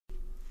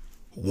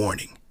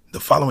Warning: the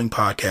following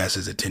podcast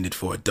is intended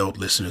for adult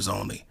listeners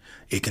only.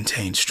 It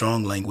contains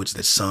strong language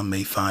that some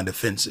may find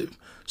offensive.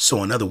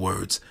 So in other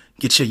words,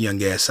 get your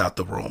young ass out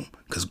the room,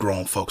 because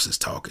grown folks is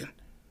talking.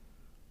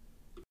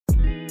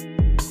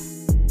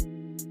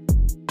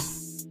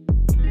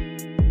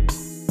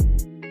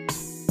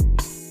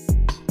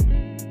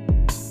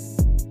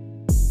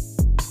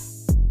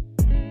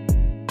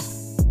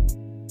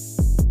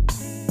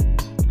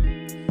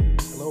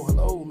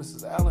 Hello,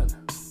 Mrs. Allen.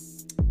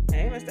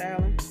 Hey, Mr.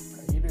 Allen.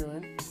 How you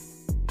doing?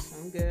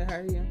 I'm good. How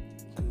are you?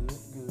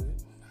 Good.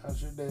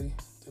 How's your day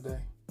today?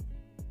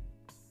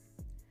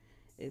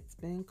 It's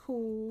been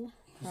cool.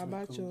 How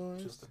about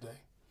yours? Just today.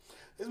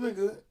 It's been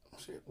good.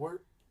 Shit,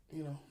 work,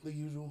 the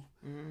usual.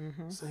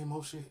 Mm-hmm. Same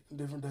old shit,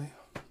 different day.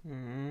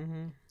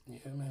 Mm-hmm.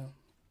 Yeah, man.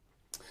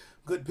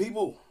 Good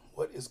people,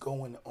 what is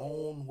going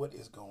on?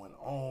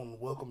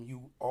 Welcome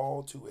you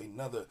all to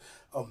another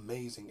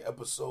amazing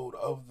episode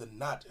of the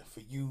Not For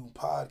You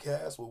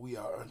podcast, where we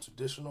are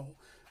untraditional,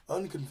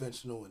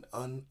 unconventional, and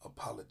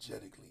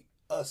unapologetically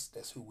us.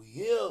 That's who we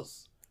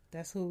is.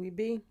 That's who we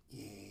be.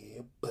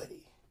 Yeah,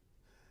 buddy.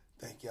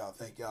 Thank y'all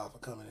for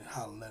coming and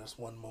hollering at us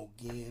one more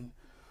again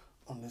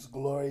on this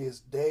glorious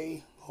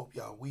day. Hope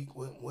y'all week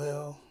went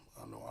well.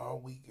 I know our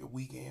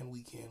weekend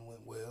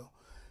went well.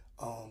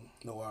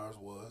 Know ours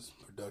was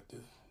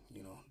productive,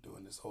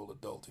 doing this whole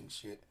adulting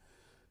shit.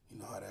 You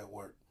know how that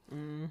worked.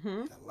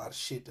 Mm-hmm. Got a lot of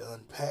shit to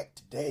unpack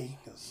today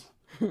because,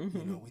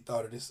 we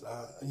thought of this,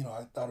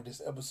 I thought of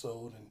this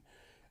episode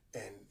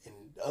and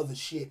other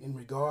shit in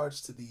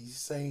regards to these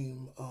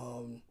same,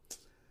 the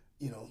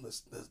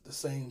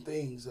same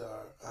things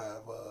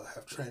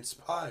have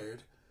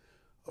transpired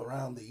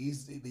around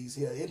these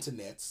here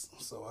internets.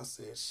 So I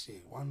said,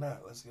 shit, why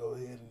not? Let's go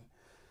ahead and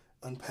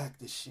unpack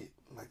this shit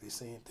like they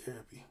say in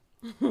therapy.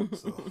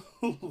 So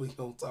we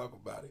gonna talk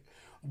about it.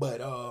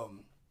 But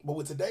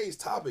with today's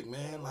topic,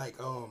 man,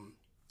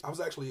 I was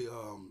actually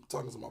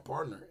talking to my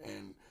partner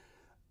and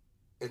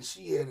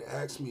she had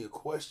asked me a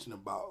question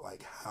about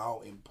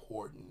how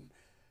important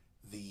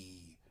the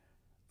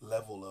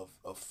level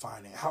of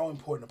finance, how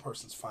important a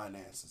person's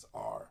finances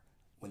are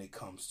when it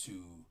comes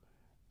to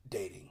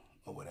dating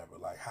or whatever.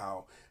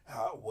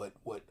 What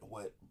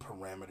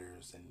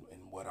parameters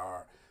and what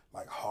are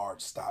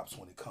hard stops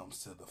when it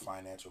comes to the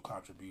financial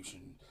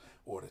contribution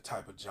or the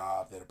type of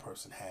job that a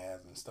person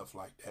has and stuff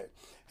like that.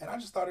 And I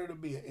just thought it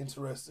would be an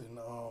interesting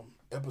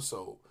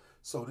episode.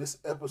 So this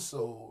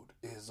episode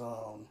is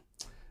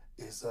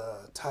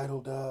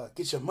titled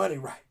 "Get Your Money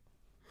Right."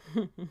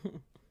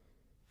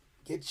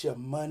 Get your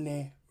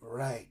money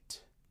right.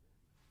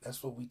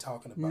 That's what we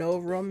talking about. No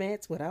today.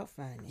 romance without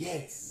finance.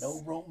 Yes,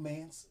 no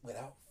romance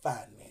without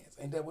finance.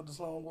 Ain't that what the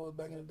song was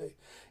back in the day?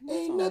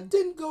 Ain't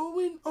nothing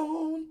going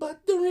on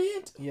but the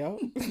rent. Yep.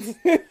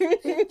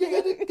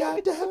 You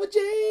got to have a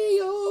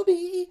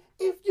J-O-B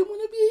if you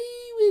want to be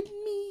with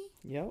me.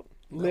 Yep.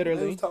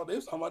 Literally. They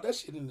was talking about that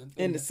shit in the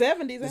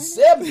 70s. The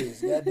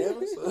 70s,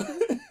 goddammit.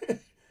 So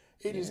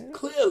it is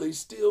clearly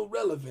still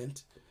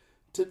relevant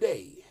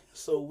today.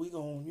 So we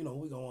gonna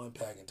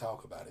unpack and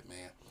talk about it,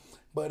 man.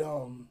 But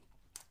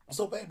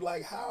so babe,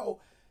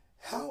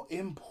 how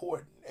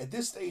important at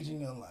this stage in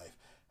your life,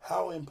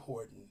 how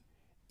important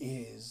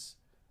is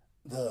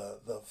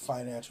the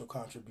financial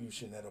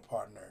contribution that a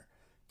partner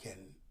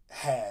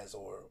has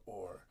or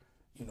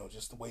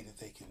just the way that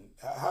they can,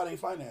 how their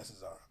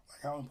finances are?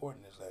 How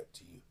important is that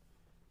to you?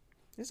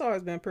 It's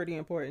always been pretty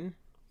important.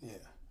 Yeah.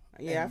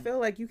 Yeah, I feel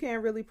like you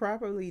can't really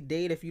properly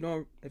date if you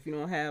don't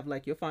have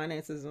your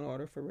finances in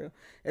order for real.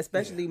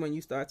 Especially when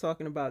you start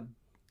talking about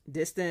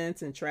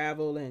distance and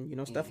travel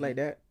and stuff like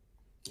that.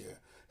 Yeah.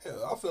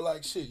 Hell, I feel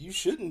like shit, you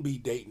shouldn't be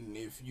dating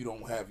if you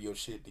don't have your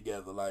shit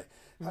together.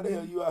 How the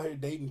hell you out here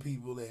dating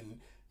people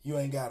and you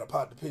ain't got a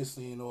pot to piss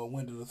in or a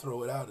window to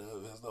throw it out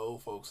of, as the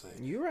old folks say.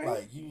 You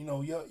right.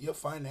 Your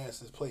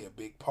finances play a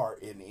big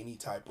part in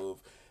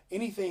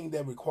anything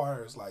that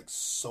requires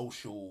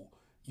social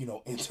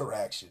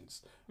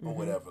interactions or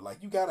whatever.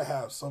 You gotta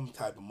have some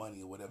type of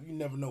money or whatever. You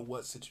never know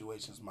what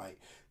situations might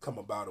come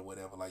about or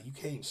whatever. You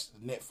can't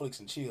Netflix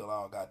and chill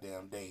all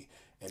goddamn day.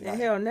 And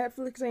hell,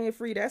 Netflix ain't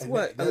free. That's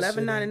what,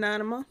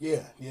 $11.99 a month?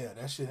 Yeah,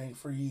 that shit ain't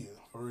free either,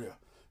 for real.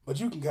 But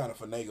you can kind of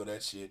finagle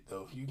that shit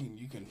though. You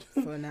can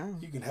for now.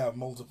 You can have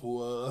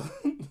multiple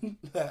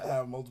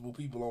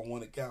people on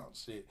one account.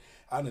 Shit,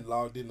 I done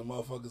logged in the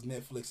motherfucker's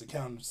Netflix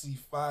account and see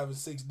 5 or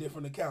 6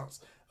 different accounts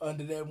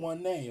under that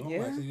one name. I'm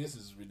like, see, this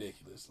is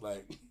ridiculous.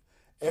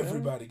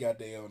 Everybody got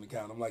their own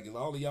account. I'm like, is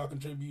all of y'all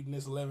contributing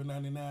this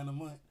 $11.99 a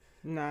month?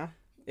 Nah.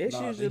 It's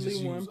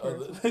usually one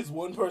person. It's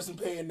one person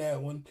paying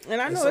that one.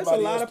 And I know it's a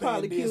lot of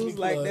polycues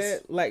like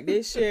that.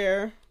 They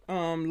share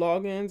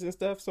logins and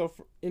stuff. So,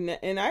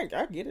 and I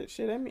get it.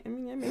 Shit, I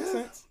mean that makes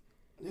sense.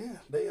 Yeah,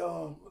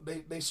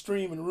 they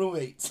streaming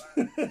roommates.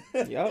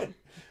 Yep.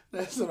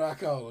 That's what I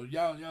call them.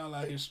 Y'all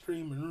out here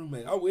streaming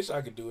roommates. I wish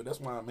I could do it. That's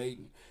why I'm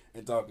hating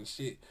and talking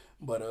shit.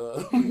 But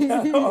we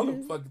got all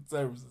the fucking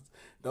services.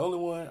 The only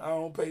one I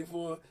don't pay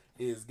for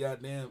is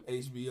goddamn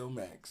HBO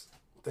Max.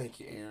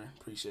 Thank you, Aaron.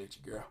 Appreciate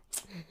you, girl.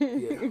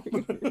 Yeah.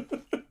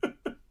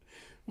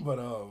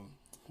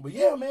 But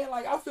yeah, man,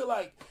 like I feel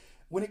like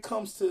when it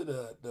comes to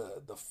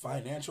the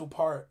financial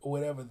part or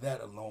whatever,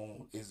 that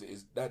alone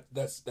is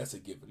that's a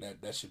given.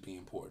 That should be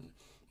important.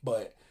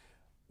 But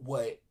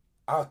what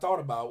I thought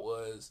about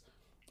was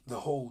the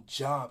whole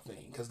job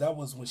thing, because that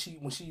was when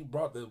she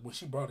brought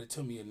it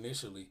to me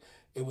initially.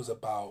 It was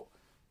about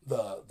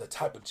the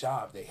type of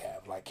job they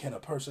have. Like, can a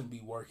person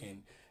be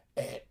working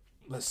at,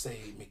 let's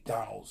say,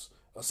 McDonald's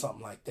or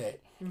something like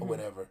that, or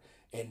whatever,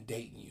 and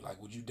dating you?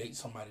 Like, would you date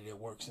somebody that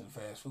works in the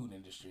fast food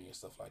industry and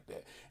stuff like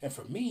that? And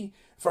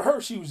for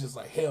her, she was just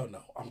like, hell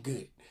no, I'm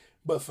good.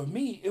 But for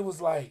me, it was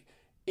like,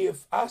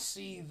 if I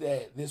see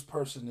that this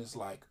person is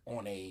like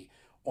on a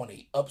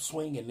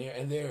upswing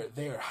and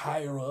they're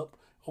higher up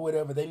or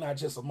whatever, they're not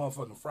just a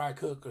motherfucking fry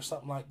cook or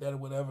something like that or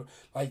whatever.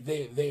 Like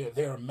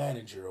they're a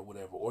manager or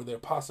whatever, or they're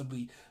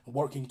possibly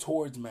working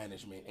towards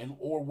management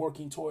or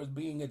working towards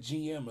being a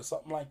GM or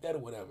something like that or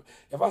whatever.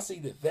 If I see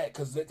that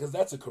because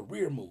that's a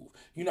career move.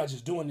 You're not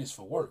just doing this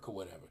for work or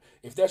whatever.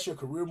 If that's your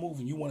career move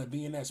and you want to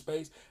be in that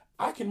space,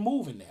 I can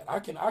move in that. I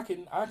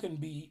can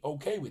be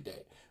okay with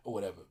that or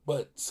whatever.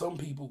 But some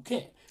people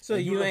can't. So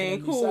you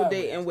ain't cool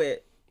dating with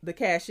the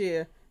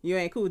cashier. You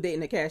ain't cool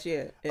dating the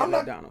cashier at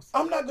McDonald's.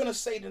 I'm not gonna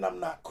say that I'm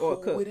not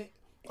cool with it.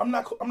 I'm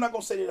not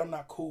gonna say that I'm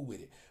not cool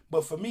with it.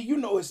 But for me,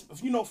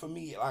 for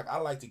me, like, I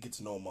like to get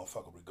to know a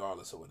motherfucker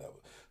regardless or whatever.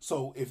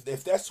 So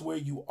if that's where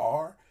you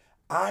are,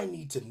 I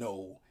need to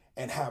know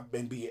and have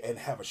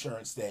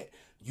assurance that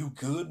you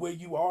good where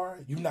you are.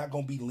 You're not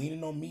gonna be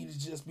leaning on me to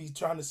just be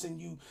trying to send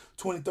you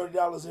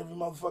 $20-$30 every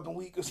motherfucking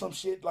week or some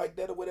shit like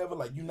that or whatever.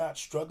 Like, you're not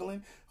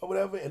struggling or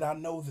whatever. And I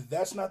know that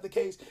that's not the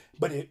case.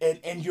 But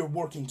and you're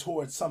working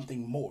towards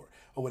something more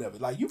or whatever.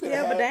 Like, you can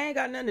but that ain't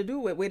got nothing to do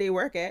with where they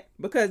work at,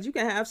 because you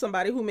can have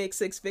somebody who makes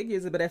 6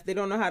 figures, but if they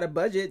don't know how to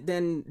budget,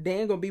 then they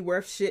ain't gonna be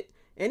worth shit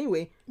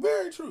anyway.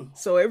 Very true.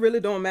 So it really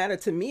don't matter,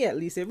 to me at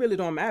least. It really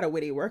don't matter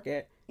where they work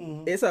at.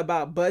 Mm-hmm. It's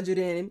about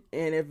budgeting,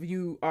 and if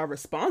you are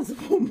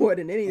responsible more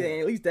than anything,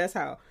 at least that's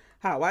how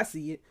I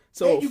see it.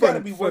 So and you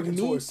gotta be working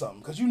towards something,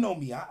 because you know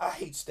me, I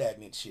hate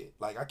stagnant shit.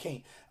 Like, I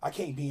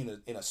can't be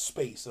in a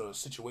space or a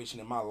situation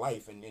in my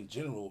life and in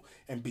general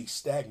and be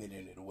stagnant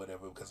in it or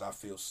whatever, because I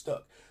feel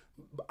stuck.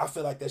 I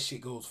feel like that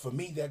shit goes, for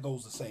me, that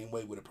goes the same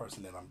way with a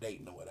person that I'm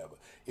dating or whatever.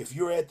 If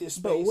you're at this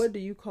space, but what do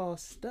you call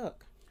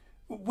stuck?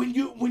 I'm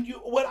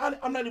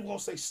not even gonna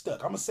say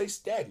stuck. I'm gonna say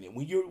stagnant.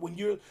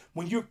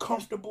 When you're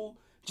comfortable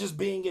just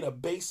being in a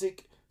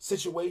basic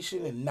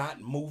situation and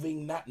not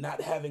moving,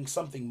 not having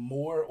something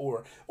more,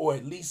 or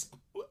at least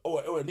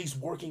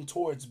working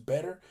towards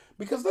better.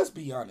 Because let's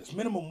be honest,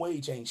 minimum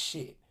wage ain't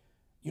shit.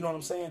 You know what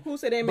I'm saying? Who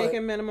said they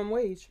making minimum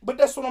wage? But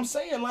that's what I'm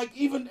saying. Like,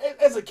 even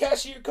as a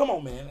cashier, come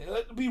on, man.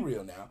 Let's be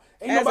real now.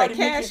 Ain't as nobody a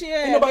cashier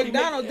at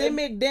McDonald's, they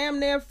make damn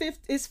near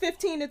 $15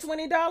 to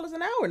 $20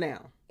 an hour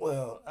now.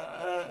 Well,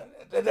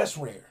 that's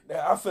rare.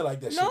 I feel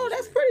like that's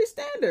that's pretty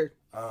standard.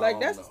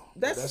 Like,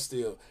 that's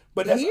still.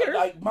 But that's here.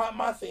 Like,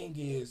 my thing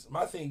is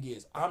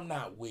I'm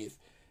not with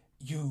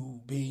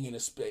you being in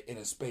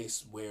a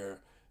space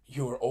where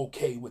you're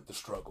okay with the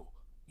struggle.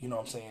 You know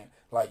what I'm saying?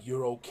 Like,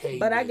 you're okay.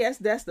 But I guess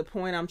that's the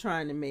point I'm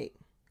trying to make.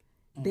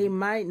 Mm-hmm. They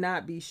might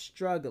not be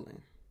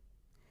struggling.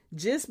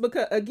 Just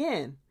because,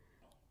 again,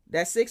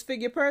 that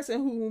 6-figure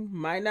person who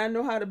might not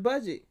know how to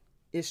budget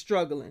is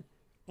struggling.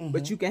 Mm-hmm.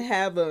 But you can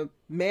have a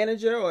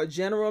manager or a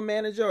general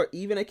manager or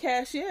even a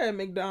cashier at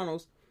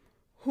McDonald's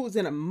who's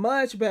in a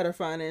much better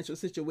financial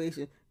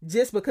situation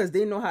just because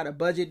they know how to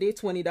budget their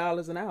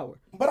 $20 an hour.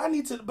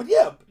 But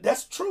yeah,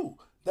 that's true.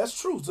 That's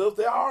true. So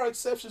there are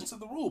exceptions to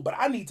the rule, but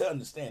I need to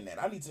understand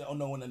that. I need to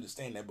know and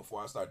understand that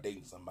before I start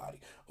dating somebody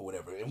or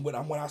whatever. And when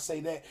I say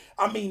that,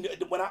 I mean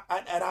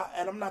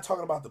I'm not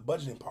talking about the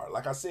budgeting part.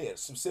 Like I said,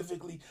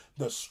 specifically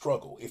the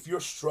struggle. If you're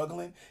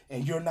struggling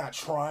and you're not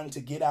trying to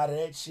get out of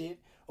that shit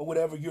or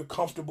whatever, you're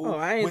comfortable with the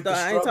struggle.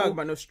 I ain't talking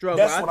about no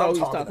struggle. I thought we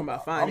was talking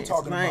about finance.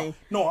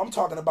 I'm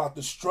talking about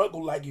the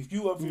struggle. Like, if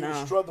you're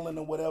struggling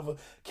or whatever,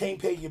 can't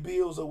pay your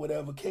bills or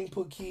whatever, can't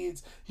put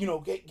kids,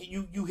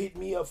 you hit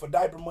me up for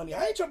diaper money.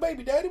 I ain't your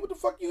baby daddy. What the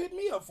fuck you hit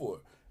me up for?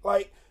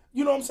 Like,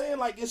 you know what I'm saying?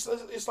 Like,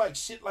 it's like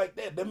shit like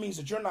that. That means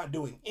that you're not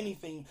doing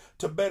anything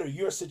to better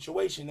your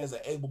situation as an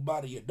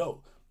able-bodied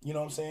adult. You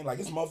know what I'm saying? Like,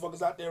 it's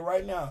motherfuckers out there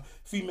right now,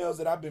 females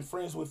that I've been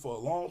friends with for a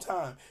long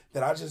time,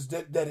 that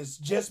has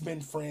just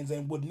been friends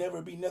and would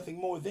never be nothing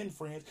more than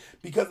friends,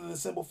 because of the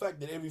simple fact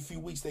that every few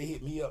weeks they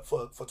hit me up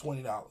for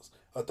 $20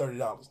 or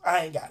 $30.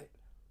 I ain't got it.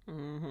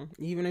 Mm-hmm.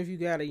 Even if you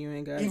got it, you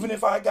ain't got it. Even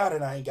if I got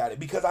it, I ain't got it,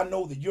 because I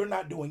know that you're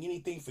not doing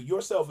anything for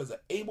yourself as an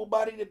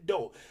able-bodied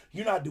adult.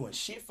 You're not doing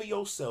shit for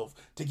yourself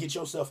to get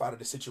yourself out of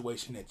the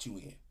situation that you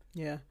in.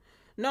 Yeah.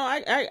 No,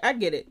 I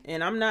get it,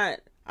 and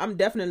I'm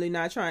definitely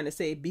not trying to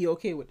say be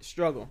okay with the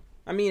struggle.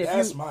 I mean,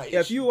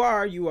 if you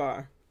are, you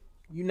are.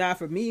 You're not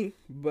for me,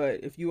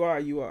 but if you are,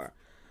 you are.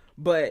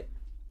 But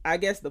I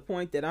guess the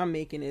point that I'm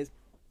making is,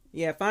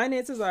 yeah,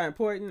 finances are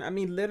important. I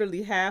mean,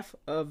 literally half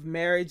of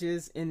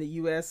marriages in the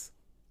U.S.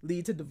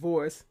 lead to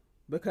divorce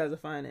because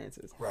of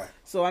finances. Right.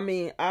 So, I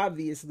mean,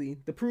 obviously,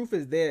 the proof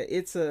is there.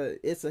 It's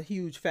a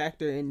huge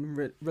factor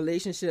in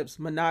relationships,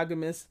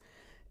 monogamous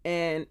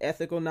and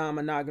ethical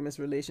non-monogamous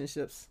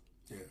relationships.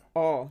 Yeah.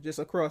 All just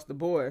across the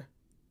board.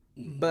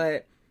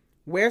 But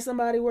where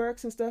somebody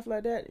works and stuff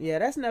like that, yeah,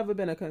 that's never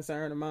been a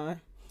concern of mine.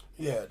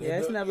 Yeah,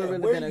 It's never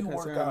really been a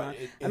concern of mine.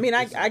 I mean,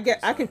 I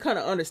can kind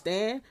of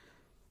understand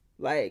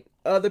like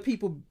other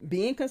people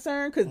being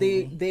concerned because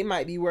they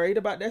might be worried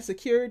about their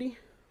security.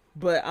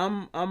 But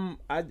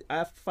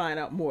I find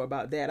out more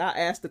about that. I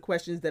ask the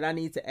questions that I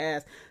need to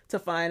ask to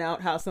find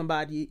out how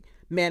somebody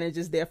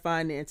manages their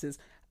finances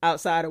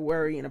outside of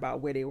worrying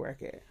about where they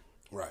work at.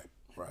 Right.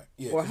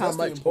 Yeah. Or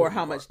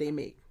how much they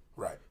make.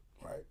 Right.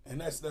 And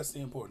that's the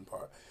important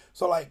part.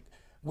 So like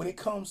when it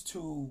comes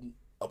to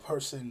a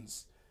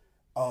person's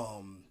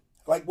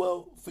like,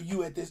 well, for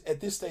you at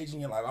this stage in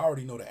your life, I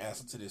already know the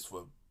answer to this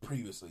for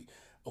previously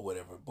or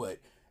whatever, but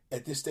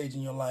at this stage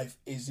in your life,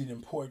 is it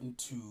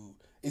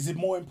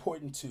more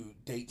important to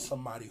date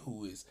somebody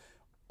who is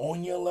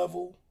on your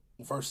level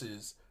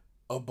versus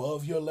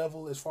above your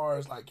level as far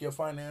as like your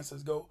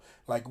finances go?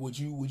 Like, would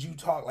you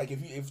talk like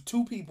if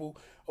two people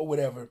or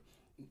whatever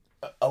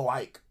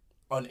alike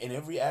in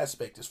every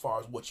aspect as far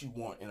as what you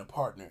want in a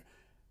partner,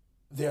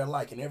 they're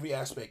alike in every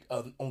aspect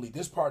of only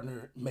this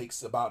partner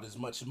makes about as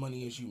much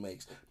money as you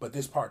makes, but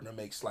this partner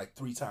makes like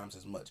 3 times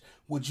as much.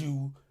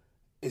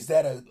 Is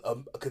that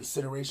a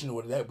consideration, or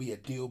would that be a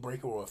deal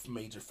breaker or a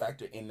major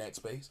factor in that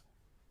space?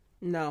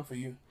 No. For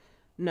you?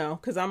 No,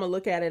 because I'm going to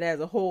look at it as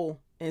a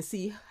whole and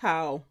see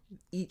how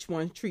each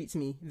one treats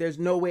me. There's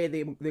no way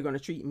they're going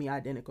to treat me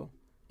identical.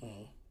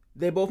 Mm-hmm.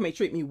 They both may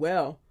treat me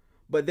well,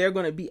 but there are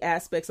going to be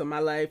aspects of my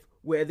life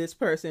where this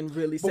person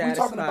really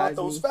satisfies me. But we're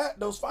talking about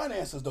those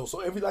finances, though. So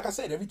like I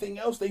said, everything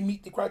else they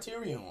meet the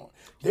criteria on.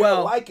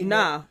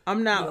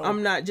 I'm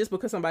not. Just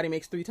because somebody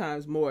makes 3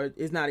 times more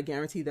is not a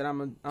guarantee that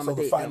I'm a so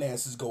date the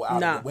finances them. Go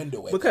out of the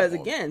window. Because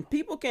again,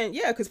 people can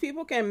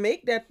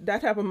make that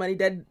type of money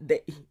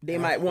that they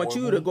might want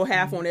you to go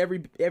half on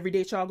every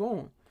date y'all go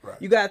on.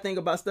 Right. You got to think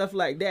about stuff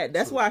like that.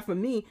 That's why for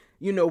me,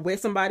 where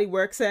somebody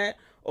works at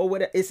or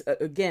whatever, it's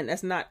again,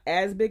 that's not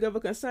as big of a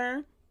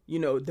concern.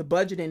 The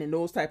budgeting and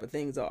those type of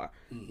things are.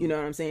 You know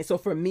what I'm saying? So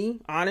for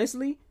me,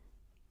 honestly,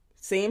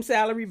 same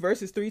salary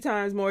versus 3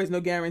 times more is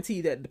no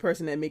guarantee that the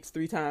person that makes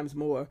 3 times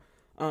more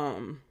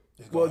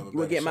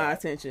will get my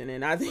attention.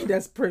 And I think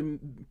that's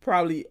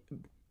probably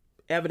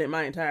evident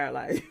my entire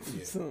life.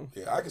 Yeah, so.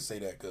 Yeah, I can say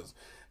that because,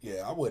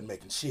 I wasn't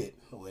making shit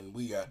when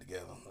we got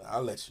together.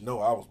 I'll let you know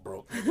I was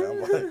broke.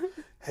 I'm like,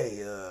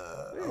 hey,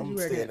 I'm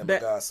staying at my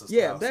God's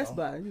sister's house. Best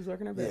Buy. You was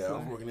working at Best Buy. Yeah, I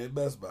was working at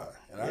Best Buy.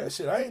 And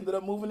I ended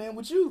up moving in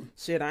with you.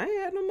 Shit, I ain't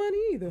had no money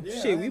either.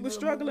 Yeah, we were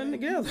struggling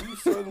together. We were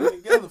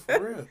struggling together for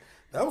real.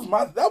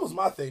 That was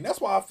my thing. That's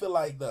why I feel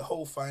like the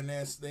whole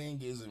finance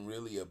thing isn't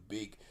really a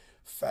big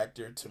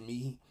factor to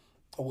me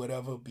or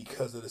whatever,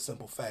 because of the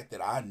simple fact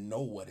that I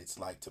know what it's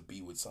like to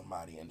be with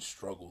somebody and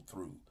struggle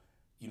through.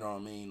 You know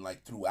what I mean?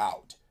 Like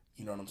throughout.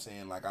 You know what I'm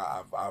saying? Like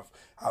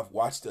I've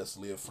watched us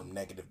live from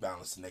negative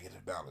balance to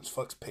negative balance.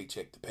 Fucks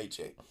paycheck to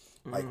paycheck.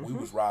 Like we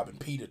was robbing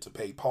Peter to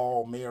pay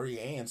Paul, Mary,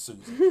 and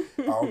Susan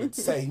all at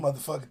the same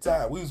motherfucking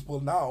time. We was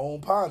pulling our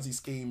own Ponzi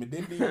scheme and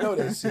didn't even know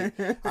that shit.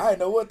 I didn't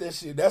know what that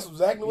shit. That's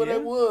exactly what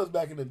that was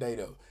back in the day,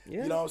 though.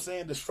 Yeah. You know what I'm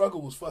saying? The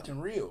struggle was fucking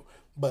real,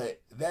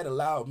 but that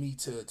allowed me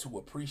to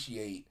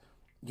appreciate,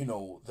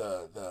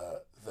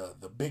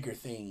 the bigger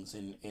things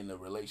in a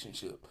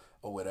relationship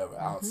or whatever,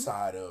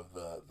 outside of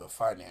the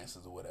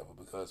finances or whatever,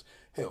 because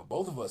hell,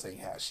 both of us ain't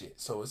have shit.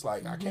 So it's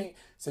like I can't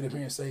sit up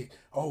here and say,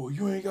 oh,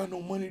 you ain't got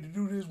no money to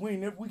do this, we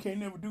can't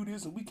never do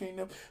this, and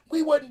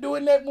we wasn't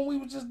doing that when we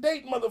was just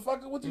dating,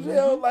 motherfucker. What you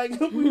hell, like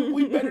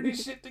we better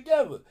this shit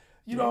together.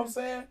 You know what I'm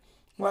saying?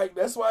 Like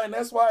that's why,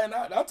 and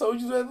I told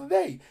you the other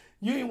day,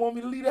 you didn't want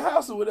me to leave the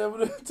house or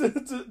whatever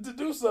to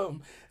do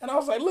something. And I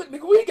was like, look,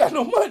 nigga, we ain't got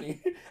no money.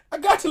 I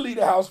got to leave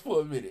the house for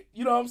a minute.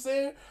 You know what I'm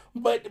saying?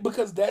 But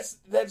because that's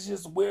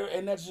just where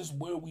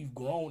we've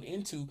grown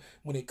into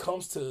when it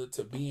comes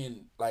to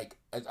being like,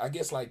 I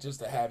guess like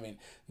just to having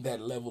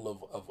that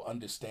level of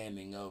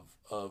understanding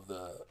of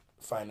the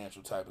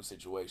financial type of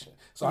situation.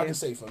 So I can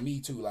say for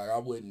me too, like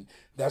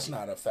that's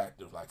not a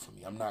factor like for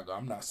me. I'm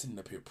not sitting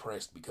up here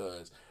pressed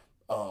because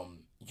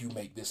you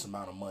make this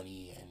amount of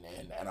money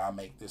and I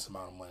make this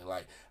amount of money.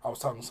 Like I was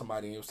talking to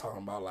somebody and he was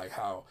talking about like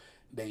how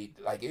they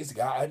like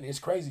it's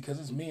crazy because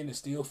it's men that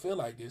still feel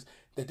like this,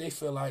 that they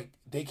feel like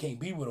they can't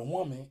be with a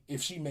woman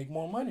if she make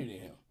more money than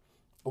him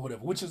or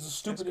whatever, which is the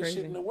stupidest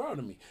shit in the world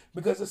to me,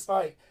 because it's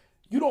like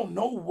you don't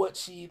know what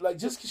she like.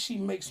 Just because she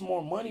makes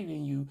more money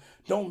than you,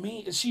 don't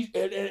mean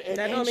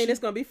that don't mean it's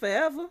gonna be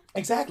forever.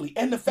 Exactly,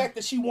 and the fact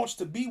that she wants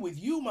to be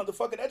with you,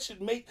 motherfucker,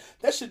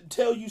 that should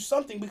tell you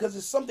something, because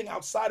it's something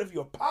outside of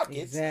your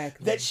pockets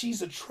that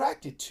she's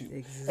attracted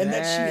to, and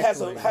that she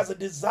has a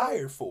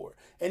desire for.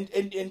 And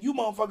you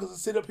motherfuckers will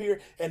sit up here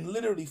and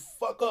literally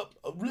fuck up,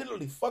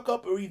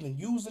 or even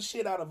use the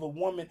shit out of a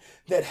woman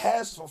that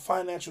has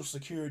financial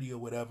security or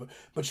whatever.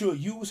 But you'll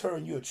use her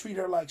and you'll treat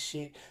her like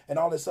shit and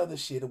all this other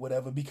shit or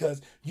whatever,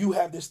 because you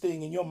have this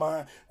thing in your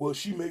mind. Well,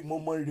 she make more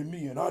money than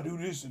me, and I do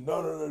this and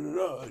da da da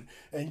da.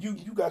 And you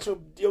got your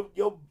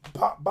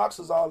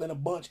boxes all in a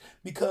bunch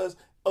because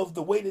of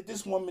the way that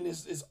this woman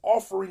is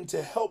offering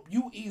to help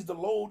you ease the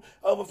load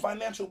of a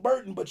financial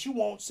burden, but you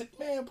won't sit,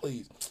 man,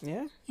 please.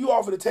 Yeah. You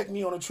offer to take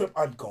me on a trip,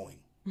 I'm going.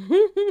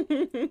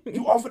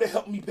 You offer to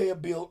help me pay a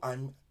bill,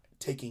 I'm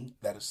taking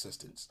that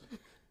assistance.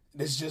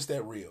 It's just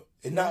that real.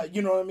 And not,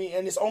 you know what I mean?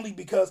 And it's only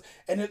because,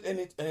 and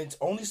it's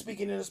only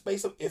speaking in a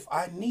space of if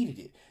I needed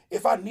it.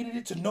 If I needed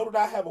it to know that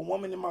I have a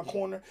woman in my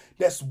corner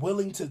that's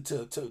willing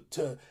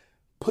to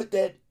put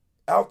that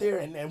out there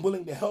and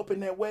willing to help in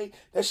that way,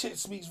 that shit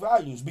speaks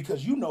volumes,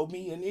 because you know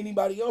me, and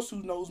anybody else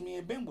who knows me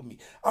and been with me,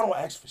 I don't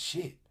ask for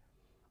shit.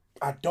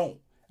 I don't.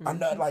 I'm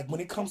not, like,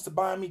 when it comes to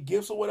buying me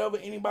gifts or whatever,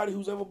 anybody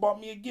who's ever bought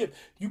me a gift,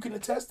 you can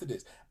attest to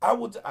this. I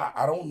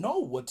don't know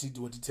what to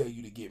tell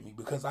you to get me,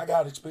 because I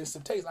got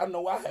expensive taste. I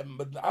know I haven't,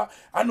 but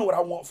I know what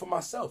I want for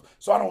myself.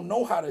 So I don't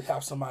know how to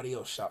have somebody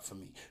else shop for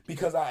me,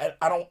 because I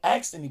don't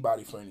ask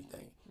anybody for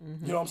anything.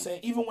 You know what I'm saying?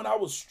 Even when I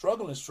was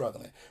struggling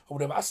or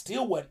whatever, I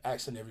still wasn't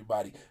asking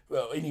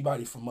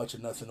anybody for much or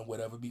nothing or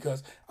whatever,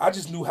 because I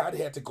just knew how they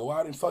had to go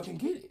out and fucking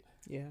get it.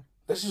 Yeah.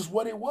 That's just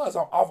what it was.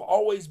 I've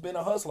always been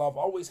a hustler. I've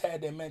always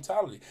had that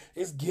mentality.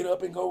 It's get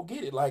up and go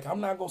get it. Like,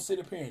 I'm not going to sit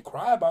up here and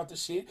cry about the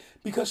shit,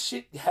 because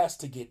shit has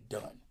to get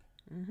done.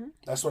 Mm-hmm.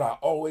 That's what I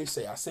always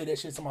say. I say that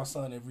shit to my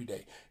son every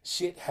day.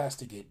 Shit has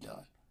to get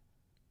done.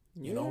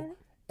 You know?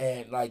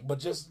 And like, but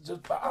just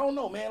I don't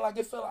know, man. Like,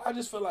 I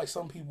just feel like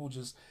some people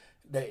just,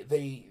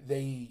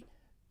 they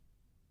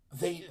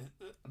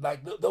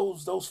like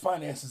those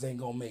finances ain't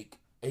gonna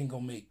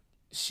make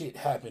shit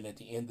happen at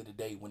the end of the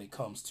day when it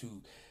comes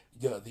to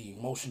the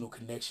emotional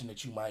connection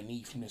that you might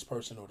need from this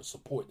person, or the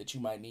support that you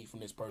might need from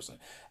this person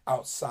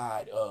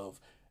outside of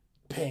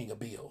paying a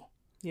bill.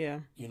 Yeah.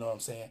 You know what I'm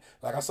saying?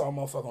 Like, I saw a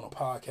motherfucker on a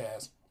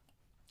podcast.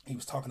 He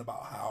was talking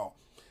about how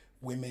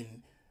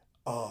women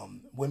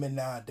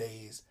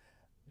nowadays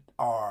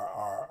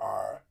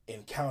are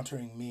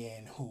encountering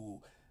men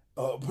who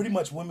pretty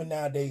much women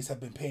nowadays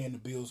have been paying the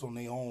bills on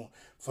their own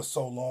for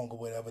so long or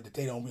whatever, that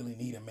they don't really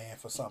need a man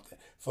for something,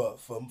 for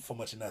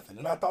much of nothing.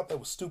 And I thought that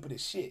was stupid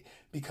as shit,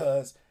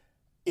 because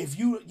if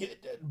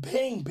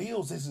paying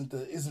bills isn't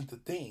the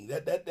thing.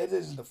 That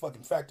isn't the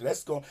fucking factor.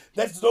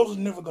 Those are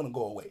never gonna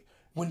go away.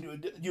 When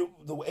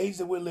the age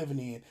that we're living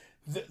in,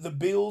 the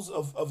bills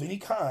of any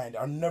kind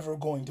are never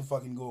going to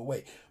fucking go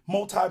away.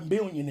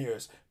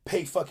 Multi-billionaires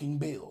pay fucking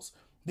bills.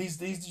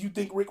 These you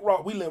think Rick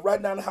Ross? We live right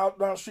down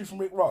the street from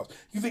Rick Ross.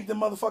 You think the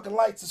motherfucking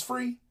lights is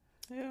free?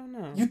 Hell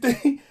no. You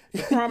think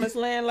Promised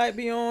Land light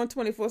be on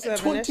 24/7?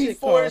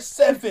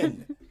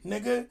 24/7,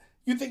 nigga.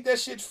 You think that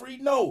shit's free?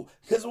 No,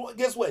 because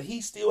guess what? He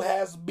still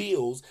has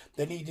bills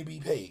that need to be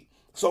paid.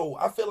 So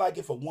I feel like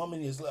if a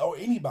woman is, or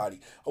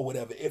anybody or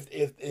whatever, if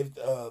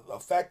a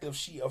fact of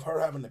her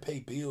having to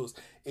pay bills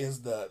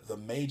is the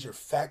major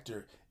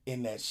factor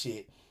in that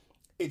shit,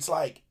 it's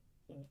like,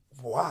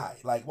 why?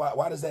 Like,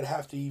 why does that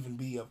have to even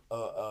be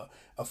a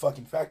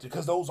fucking factor?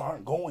 Because those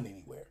aren't going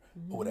anywhere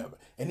or whatever.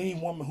 And any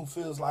woman who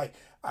feels like,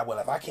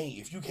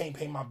 if you can't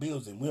pay my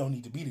bills, then we don't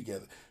need to be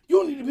together. You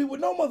don't need to be with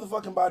no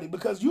motherfucking body,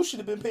 because you should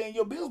have been paying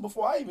your bills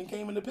before I even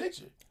came in the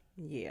picture.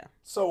 Yeah.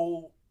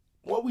 So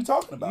what we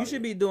talking about? You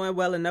should be doing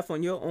well enough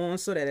on your own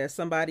so that if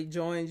somebody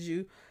joins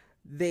you,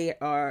 they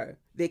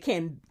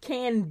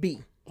can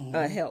be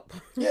a help.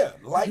 Yeah,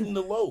 lighten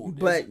the load.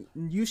 But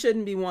you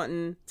shouldn't be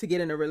wanting to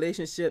get in a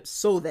relationship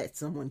so that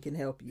someone can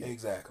help you.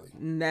 Exactly.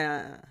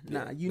 Nah.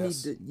 You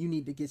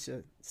need to get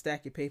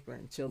stack your paper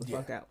and chill the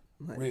fuck out.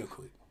 Like, real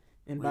quick.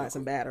 And buy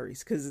some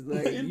batteries, because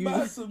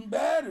buy some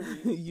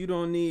batteries. You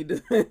don't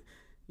need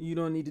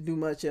to do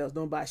much else.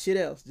 Don't buy shit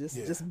else.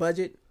 Just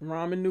budget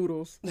ramen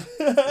noodles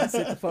and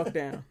sit the fuck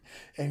down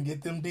and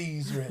get them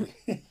D's ready.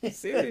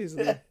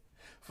 Seriously,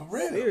 for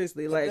real.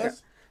 Seriously, like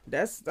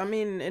that's.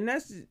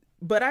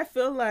 But I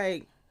feel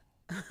like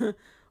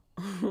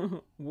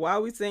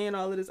while we saying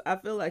all of this, I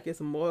feel like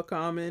it's more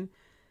common.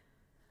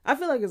 I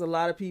feel like there's a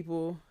lot of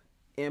people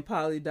in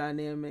poly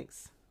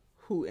dynamics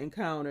who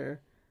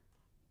encounter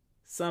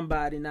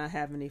somebody not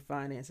having their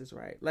finances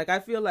right. Like, I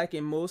feel like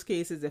in most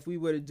cases, if we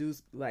were to do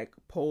like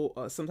poll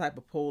or some type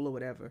of poll or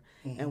whatever,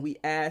 and we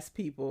ask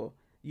people,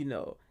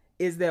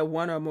 is there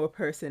one or more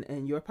person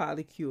in your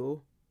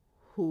polycule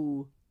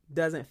who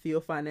doesn't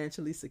feel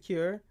financially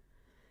secure?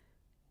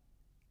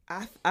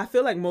 I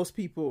feel like most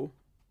people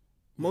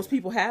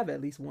have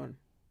at least one.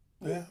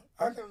 Yeah,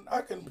 I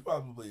can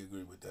probably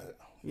agree with that.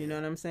 You know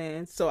what I'm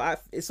saying? So I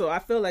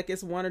feel like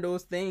it's one of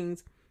those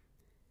things.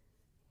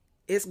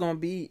 It's gonna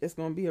be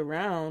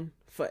around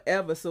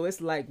forever. So it's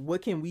like,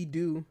 what can we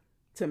do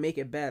to make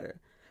it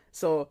better?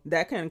 So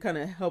that can kind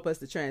of help us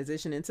to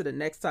transition into the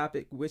next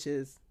topic, which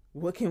is,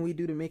 what can we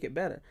do to make it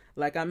better?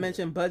 Like I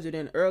mentioned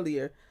budgeting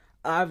earlier.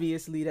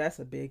 Obviously, that's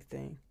a big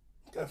thing.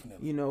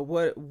 Definitely.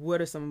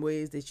 What are some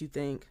ways that you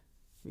think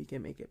we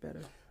can make it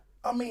better?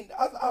 I mean,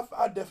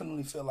 I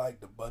definitely feel like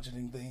the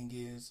budgeting thing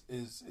is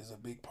a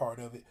big part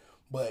of it,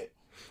 but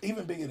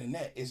even bigger than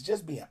that, it's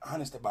just being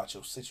honest about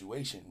your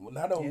situation,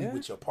 not only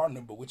with your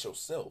partner but with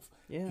yourself.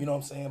 Yeah. You know what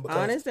I'm saying? Because,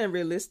 honest and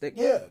realistic.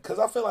 Yeah, because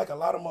I feel like a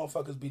lot of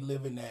motherfuckers be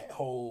living that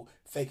whole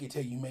fake it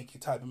till you make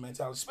it type of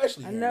mentality,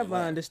 especially here I never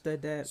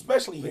understood that.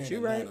 Especially here in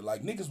Atlanta. Right.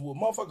 Like,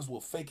 motherfuckers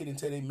will fake it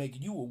until they make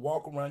it. You will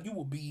walk around, you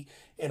will be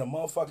in a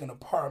motherfucking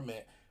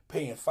apartment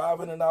paying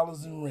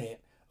 $500 in rent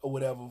or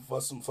whatever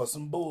for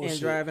some bullshit. And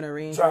driving a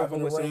Range Rover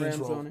with some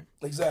rims on it.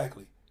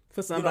 Exactly.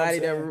 For somebody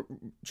that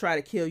try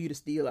to kill you to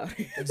steal out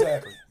here.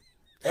 Exactly.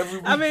 Every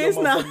week, I mean, it's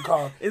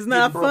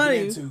not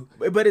funny,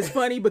 but it's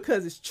funny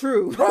because it's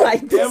true. Right.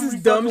 Like, this every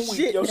is dumb week,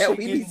 shit your that shit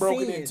we getting be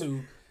broken seeing.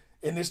 into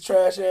in this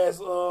trash ass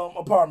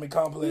apartment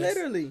complex.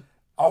 Literally.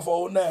 Off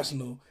Old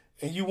National,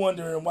 and you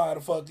wondering why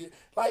the fuck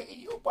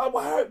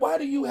why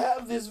do you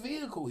have this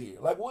vehicle here?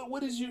 Like,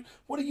 what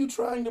are you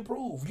trying to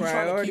prove? You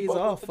trying to keep up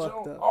all with the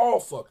fucked up. All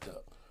fucked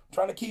up.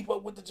 Trying to keep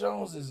up with the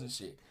Joneses and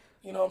shit.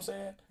 You know what I'm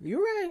saying? You're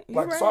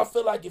right. So I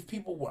feel like if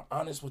people were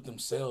honest with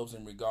themselves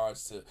in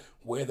regards to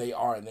where they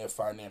are in their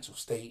financial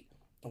state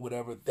or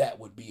whatever, that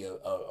would be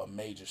a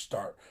major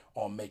start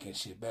on making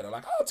shit better.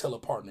 Like, I'll tell a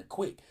partner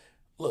quick,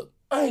 look,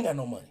 I ain't got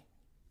no money.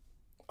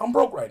 I'm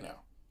broke right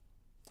now.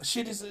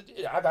 Shit is,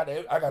 I got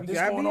this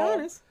going on.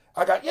 Honest.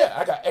 I got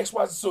X,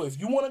 Y, Z. So if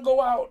you want to go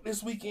out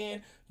this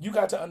weekend, you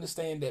got to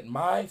understand that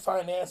my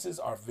finances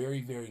are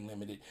very, very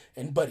limited.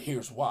 But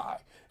here's why,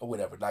 or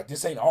whatever. Like,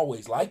 this ain't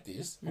always like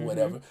this, or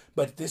whatever.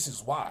 But this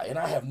is why, and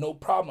I have no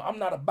problem. I'm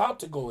not about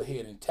to go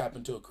ahead and tap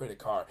into a credit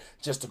card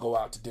just to go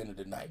out to dinner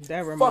tonight.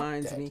 That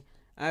reminds me.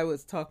 I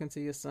was talking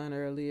to your son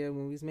earlier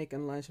when we was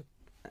making lunch,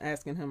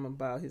 asking him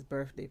about his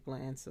birthday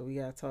plans. So we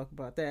gotta talk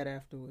about that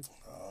afterwards.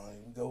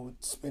 You go with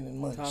spending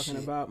money. Talking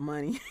about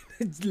money.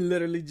 It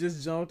literally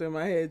just jumped in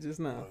my head just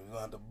now. You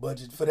don't have to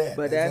budget for that.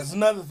 But that's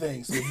another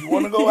thing. So if you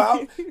want to go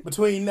out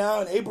between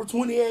now and April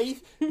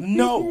 28th,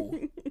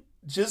 no.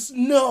 Just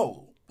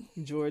no.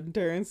 Jordan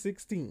turned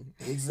 16.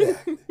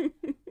 Exactly.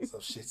 So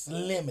shit's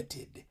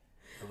limited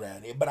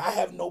around here. But I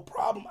have no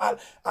problem.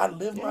 I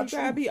live my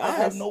truth. I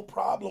have no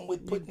problem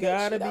with putting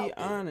that shit out there. You gotta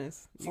be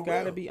honest. You real.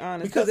 Gotta be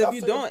honest. Because if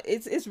you don't,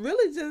 it's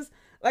really just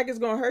like it's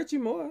gonna hurt you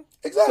more.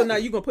 Exactly. So now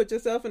you gonna put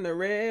yourself in the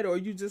red, or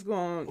you just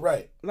gonna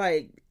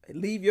like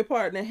leave your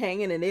partner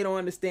hanging and they don't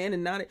understand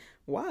and not.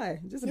 Why?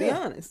 Just be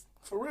honest.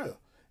 For real.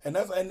 And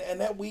that's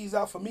and that weeds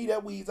out, for me,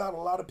 that weeds out a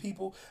lot of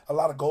people, a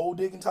lot of gold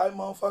digging type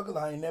motherfuckers.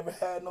 I ain't never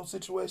had no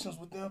situations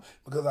with them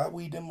because I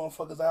weed them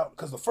motherfuckers out.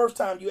 Because the first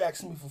time you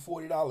asked me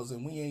for $40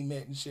 and we ain't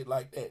met and shit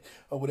like that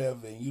or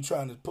whatever, and you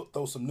trying to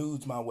throw some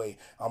nudes my way,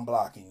 I'm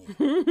blocking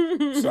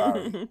you.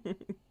 Sorry.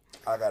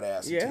 I got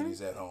ass and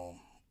titties at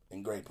home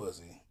and great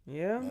pussy.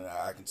 Yeah. And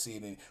I can see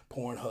it in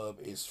Pornhub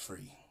is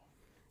free.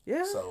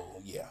 Yeah. So,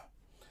 yeah.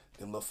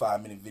 Them little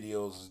 5-minute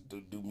videos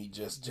do me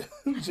just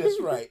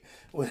right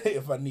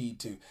if I need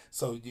to.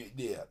 So,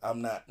 yeah,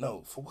 I'm not,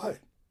 no, for what?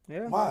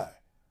 Yeah. Why?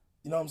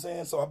 You know what I'm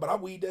saying? So, but I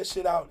weed that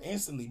shit out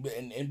instantly.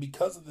 And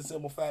because of the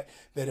simple fact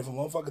that if a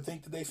motherfucker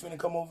think that they finna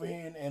come over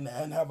here and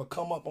have a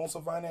come up on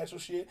some financial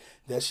shit,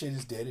 that shit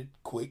is deaded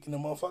quick in the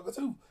motherfucker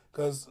too.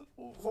 Because,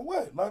 for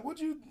what? Like, what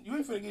you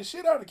ain't finna get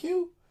shit out of the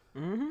queue.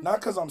 Mm-hmm.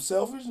 Not because I'm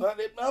selfish. Not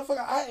that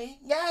motherfucker, I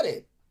ain't got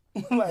it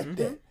like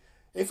that.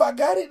 If I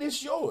got it,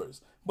 it's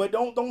yours. But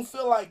don't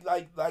feel like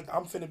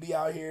I'm finna be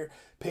out here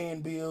paying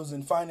bills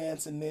and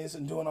financing this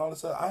and doing all this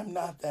stuff. I'm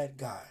not that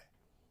guy.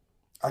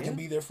 I can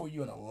be there for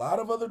you in a lot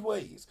of other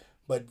ways.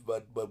 But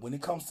when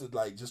it comes to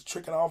like just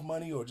tricking off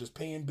money or just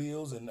paying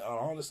bills and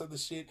all this other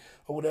shit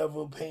or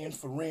whatever, paying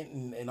for rent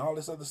and all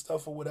this other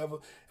stuff or whatever,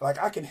 like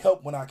I can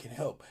help when I can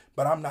help.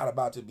 But I'm not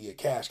about to be a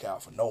cash cow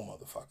for no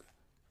motherfucker.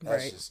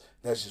 That's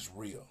just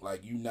real.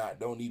 Like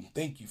don't even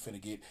think you finna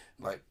get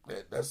like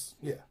that. That's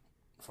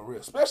for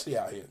real, especially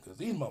out here, because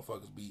these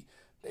motherfuckers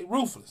they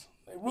ruthless.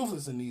 They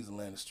ruthless in these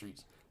Atlanta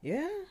streets.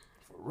 Yeah.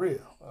 For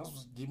real.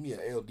 Give me an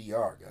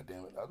LDR,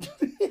 goddammit.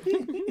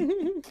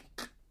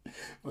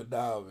 But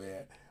nah,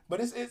 man.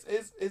 But it's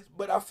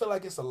but I feel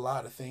like it's a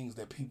lot of things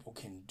that people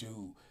can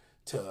do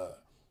to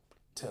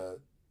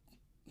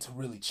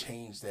really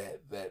change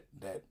that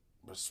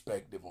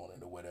perspective on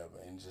it or whatever.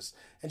 And just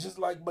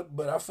like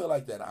but I feel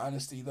like that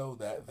honesty though,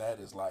 that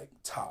is like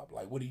top.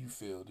 Like, what do you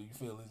feel? Do you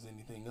feel there's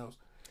anything else?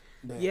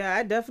 Yeah,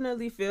 I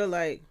definitely feel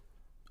like,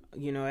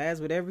 as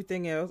with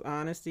everything else,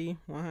 honesty,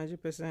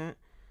 100%.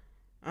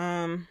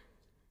 And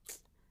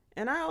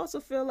I also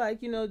feel like,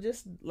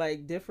 just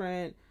like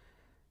different,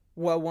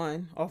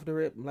 one, off the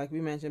rip, like we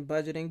mentioned,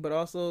 budgeting, but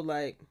also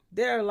like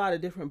there are a lot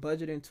of different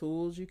budgeting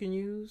tools you can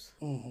use.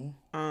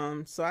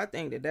 Mm-hmm. So I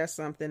think that's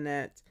something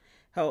that's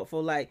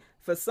helpful. Like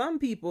for some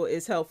people,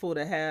 it's helpful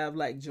to have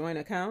like joint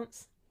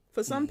accounts.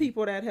 For some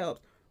people, that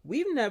helps.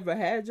 We've never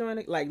had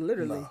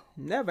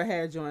never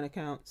had joint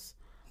accounts.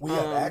 We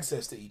have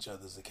access to each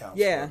other's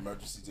accounts for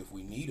emergencies if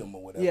we need them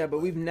or whatever. Yeah, but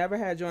we've never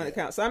had joint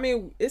accounts. So, I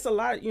mean, it's a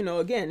lot,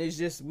 again, it's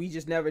just, we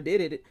just never did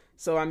it.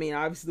 So, I mean,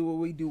 obviously what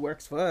we do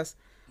works for us.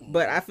 Mm-hmm.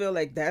 But I feel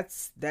like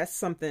that's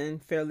something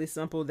fairly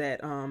simple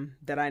that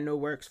I know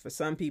works for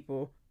some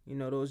people.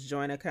 those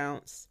joint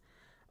accounts.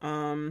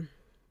 But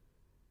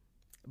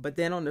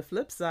then on the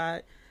flip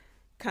side,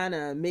 kind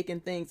of making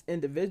things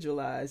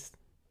individualized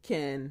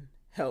can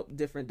help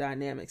different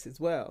dynamics as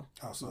well.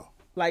 How so?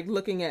 Like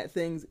looking at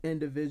things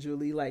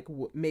individually, like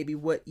maybe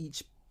what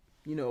each,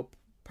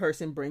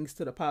 person brings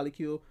to the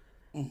polycule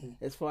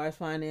as far as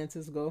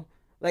finances go.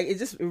 Like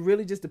it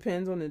really just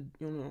depends on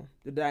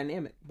the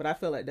dynamic. But I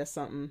feel like that's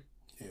something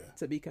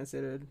to be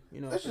considered.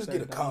 Let's just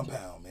get a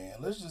compound, man.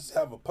 Let's just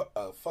have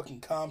a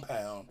fucking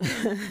compound,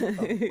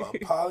 a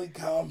poly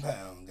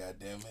compound.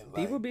 Goddamn it! Like,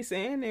 people be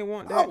saying they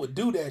want that. I would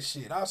do that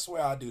shit. I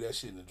swear I'd do that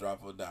shit in the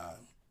drop of a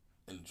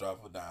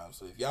dime.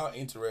 So if y'all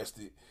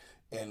interested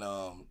in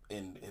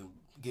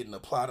getting a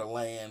plot of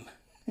land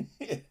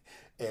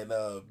and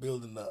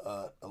building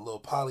a little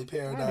poly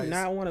paradise, I do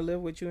not want to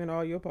live with you and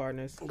all your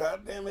partners.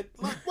 God damn it!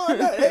 Look, why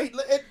not? Hey,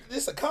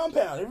 it's a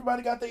compound.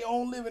 Everybody got their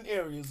own living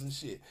areas and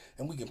shit,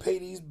 and we can pay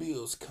these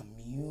bills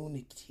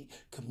communally.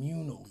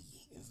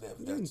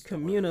 That's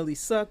communally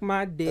suck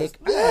my dick.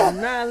 I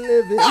am not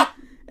living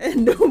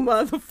in no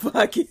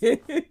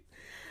motherfucking.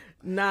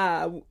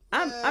 Nah,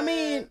 I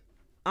mean,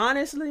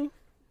 honestly,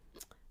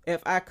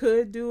 if I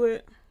could do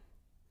it,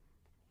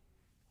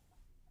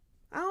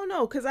 I don't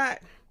know, cause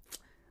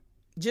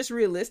just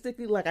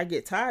realistically, like I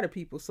get tired of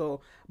people.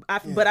 So,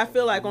 but I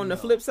feel like on the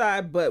flip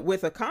side, but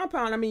with a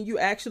compound, I mean, you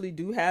actually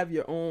do have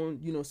your own,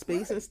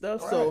 space and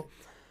stuff. Right. So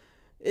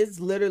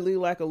it's literally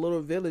like a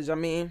little village. I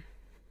mean,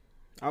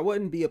 I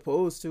wouldn't be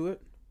opposed to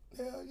it.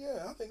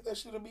 Yeah. I think that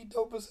should be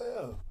dope as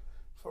hell.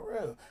 For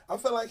real. I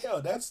feel like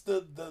hell. That's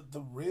the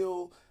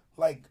real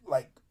like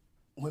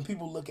when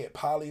people look at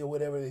poly or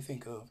whatever, they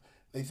think of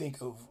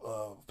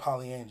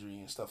polyandry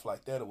and stuff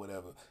like that or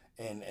whatever.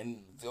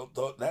 And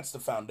that's the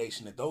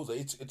foundation that those are.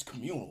 It's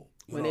communal.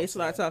 When they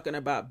start talking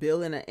about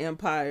building an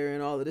empire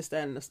and all of this,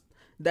 that, and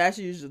that's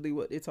usually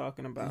what they're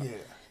talking about. Yeah.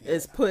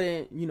 It's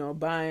putting,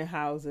 buying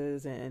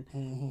houses and,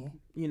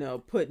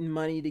 putting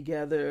money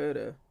together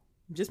to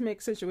just make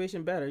the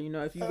situation better.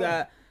 If you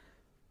got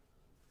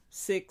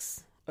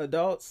 6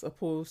 adults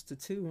opposed to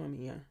 2, I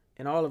mean,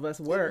 and all of us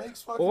work,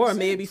 or sense.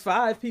 Maybe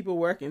 5 people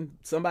work and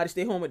somebody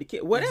stay home with the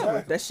kid. Whatever,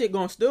 exactly. That shit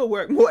gonna still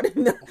work more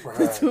than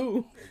the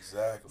 2.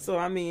 Exactly. So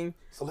I mean,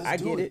 I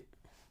get it.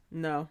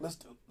 No, let's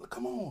do.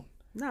 Come on.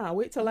 Nah,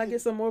 wait till I get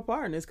some more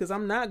partners, because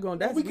I'm not going.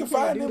 We can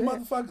find them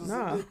motherfuckers.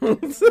 Nah,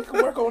 we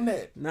can work on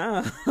that.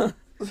 Nah,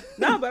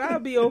 no, but I'll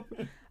be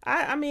open.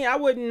 I mean, I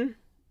wouldn't.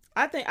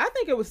 I think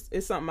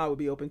it's something I would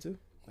be open to.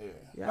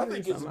 Yeah, I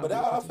think it's, but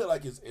I feel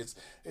like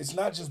it's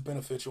not just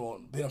beneficial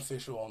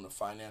on the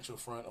financial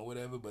front or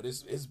whatever, but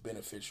it's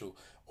beneficial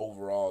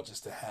overall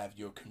just to have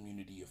your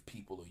community of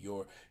people,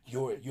 or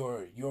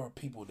your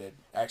people that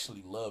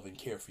actually love and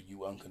care for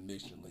you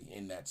unconditionally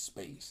in that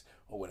space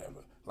or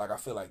whatever. Like I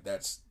feel like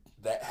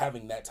that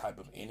having that type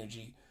of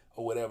energy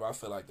or whatever, I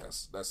feel like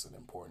that's an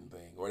important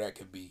thing, or that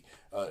could be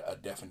a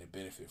definite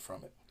benefit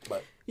from it.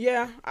 But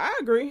yeah, I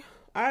agree.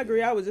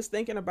 I was just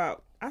thinking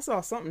about, I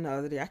saw something the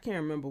other day. I can't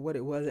remember what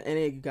it was, and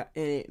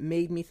it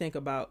made me think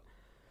about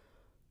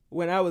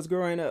when I was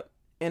growing up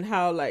and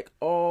how like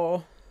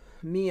all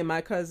me and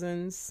my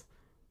cousins,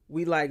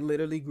 we like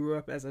literally grew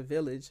up as a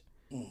village.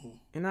 Mm-hmm.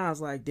 And I was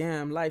like,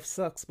 damn, life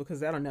sucks because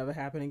that'll never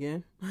happen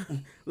again.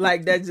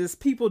 Like that just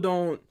people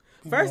don't.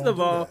 First of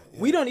all,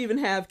 we don't even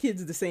have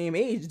kids the same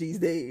age these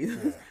days.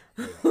 Yeah.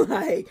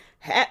 Like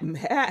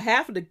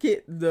half of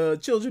the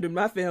children in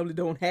my family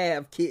don't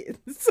have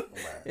kids,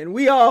 right. And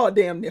we all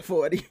damn near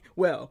 40.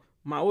 Well,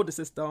 my older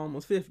sister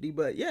almost 50,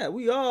 but yeah,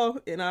 we all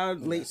in our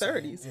late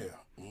 30s.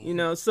 Yeah.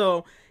 Mm-hmm.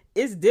 So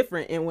it's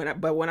different. And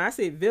when I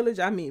say village,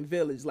 I mean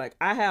village. Like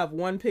I have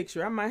one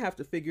picture. I might have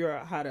to figure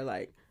out how to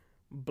like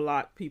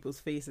block people's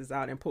faces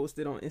out and post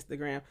it on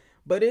Instagram.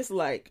 But it's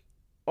like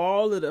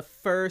all of the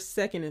first,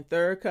 second, and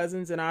third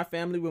cousins in our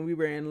family when we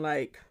were in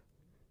like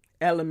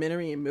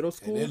elementary and middle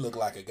school. And it looked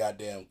like a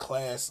goddamn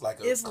class, like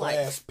a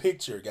class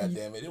picture,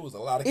 goddamn it. It was a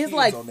lot of kids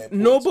like, on that.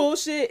 No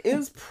bullshit. It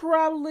was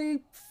probably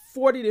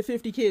 40 to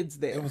 50 kids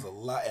there. It was a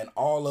lot, and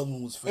all of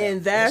them was family.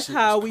 And that's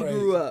how we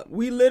grew up.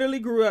 We literally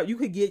grew up. You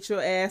could get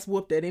your ass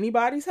whooped at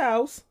anybody's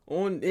house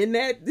in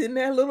that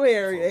little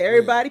area.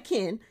 Everybody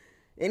can.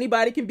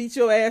 Anybody can beat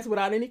your ass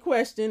without any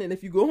question. And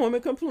if you go home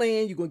and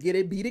complain, you're going to get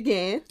it beat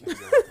again.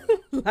 Exactly.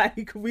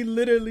 Like we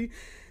literally,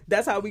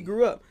 that's how we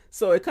grew up.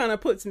 So it kind of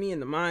puts me in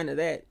the mind of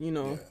that,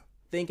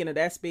 thinking of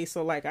that space.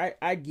 So like,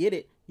 I get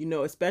it,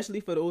 especially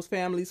for those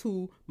families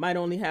who might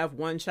only have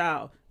one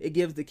child. It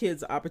gives the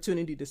kids the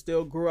opportunity to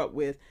still grow up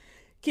with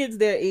kids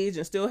their age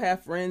and still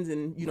have friends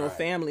and,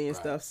 family and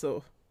stuff.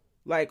 So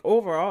like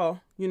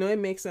overall, it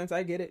makes sense.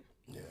 I get it.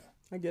 Yeah.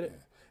 I get it.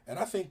 And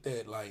I think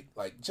that like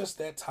just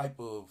that type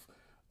of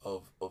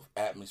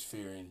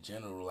atmosphere in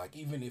general, like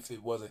even if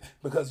it wasn't,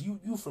 because you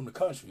from the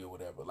country or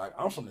whatever, like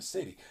I'm from the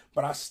city,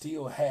 but I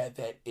still had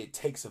that it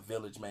takes a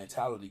village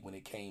mentality when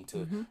it came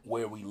to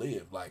where we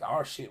live. Like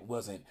our shit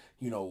wasn't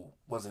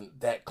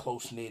that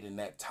close knit and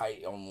that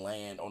tight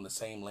on the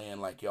same land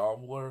like y'all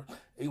were.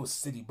 It was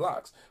city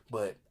blocks,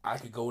 but I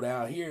could go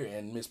down here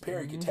and Miss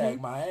Perry could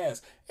tag my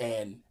ass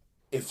and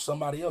if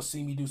somebody else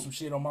see me do some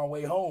shit on my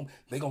way home,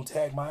 they gonna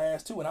tag my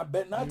ass too, and I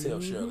bet not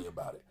tell Shirley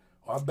about it,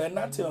 or I bet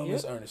not tell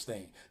Miss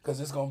Ernestine, because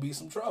it's gonna be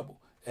some trouble.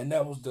 And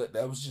that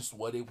was just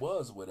what it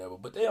was, or whatever.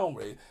 But they don't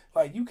really,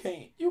 like, you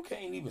can't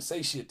even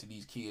say shit to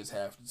these kids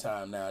half the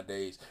time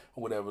nowadays,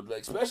 or whatever.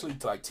 Like, especially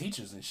to, like,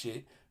 teachers and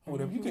shit, or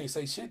whatever. You can't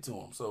say shit to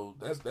them. So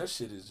that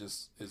shit is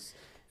just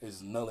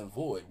is null and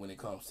void when it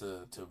comes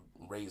to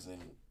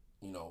raising,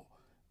 you know,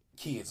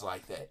 kids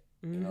like that.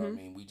 You know what I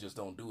mean? We just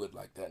don't do it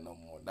like that no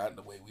more. Not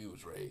the way we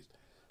was raised.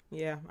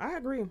 Yeah, I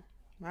agree.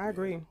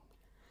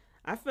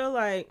 I feel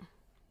like,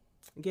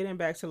 getting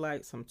back to,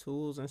 like, some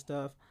tools and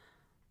stuff,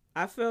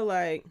 I feel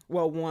like,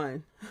 well,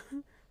 one,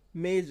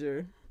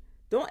 major,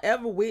 don't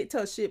ever wait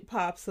till shit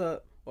pops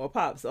up or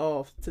pops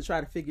off to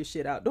try to figure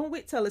shit out. Don't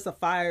wait till it's a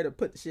fire to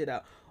put the shit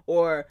out.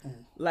 Or,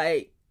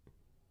 like,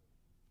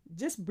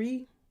 just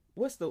be,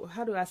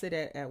 how do I say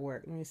that at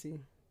work? Let me see.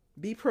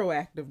 Be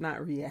proactive,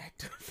 not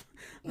reactive.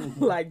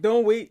 Like,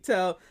 don't wait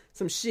till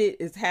some shit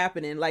is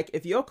happening. Like,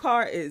 if your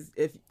car is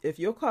if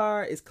your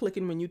car is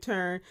clicking when you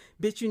turn,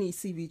 bitch, you need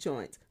CV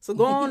joints. So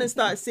go on and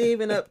start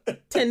saving up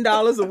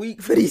 $10 a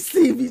week for these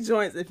CV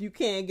joints if you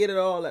can't get it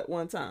all at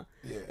one time.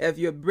 Yeah. If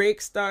your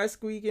brakes start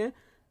squeaking,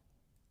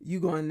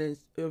 you're going to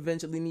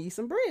eventually need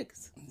some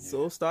brakes. Yeah.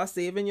 So start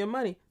saving your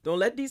money. Don't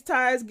let these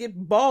tires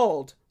get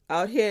bald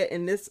out here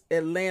in this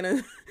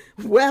Atlanta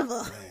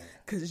weather. Man.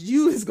 Cause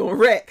you is gonna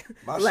wreck.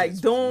 Like,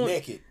 don't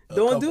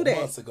do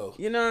that.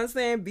 You know what I'm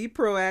saying? Be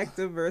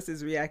proactive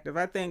versus reactive.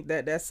 I think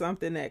that's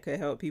something that could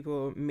help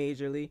people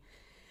majorly.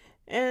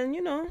 And,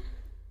 you know,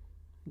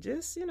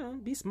 just, you know,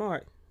 be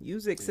smart.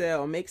 Use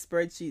Excel, make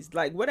spreadsheets,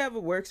 like whatever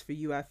works for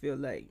you. I feel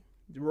like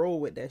roll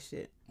with that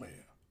shit. Yeah.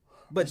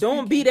 But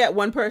don't be that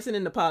one person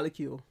in the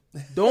polycule.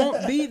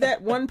 Don't be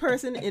that one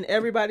person in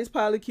everybody's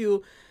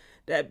polycule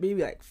that be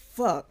like,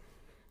 fuck,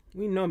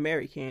 we know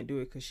Mary can't do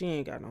it because she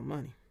ain't got no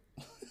money.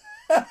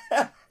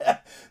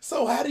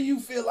 So how do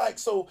you feel like,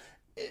 so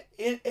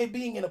it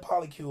being in a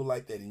polycule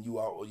like that, and you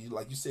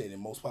like you said, in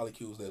most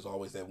polycules there's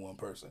always that one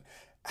person,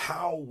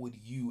 how would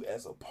you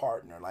as a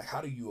partner, like, how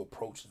do you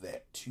approach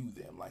that to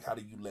them? Like, how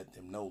do you let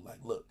them know, like,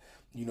 look,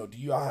 you know, do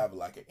y'all have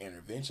like an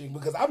intervention?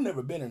 Because I've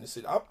never been in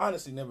I've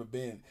honestly never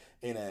been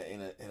in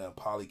a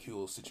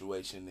polycule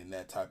situation, in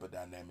that type of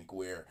dynamic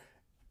where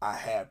I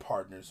had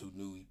partners who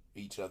knew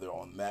each other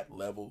on that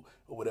level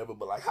or whatever.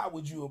 But like, how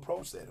would you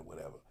approach that or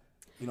whatever?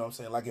 You know what I'm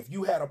saying? Like, if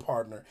you had a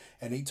partner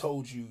and they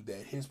told you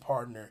that his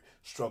partner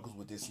struggles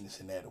with this and this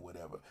and that or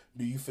whatever,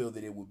 do you feel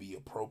that it would be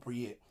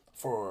appropriate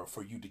for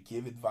you to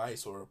give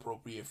advice, or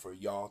appropriate for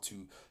y'all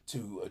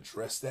to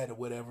address that or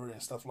whatever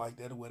and stuff like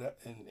that or whatever?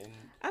 And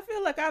I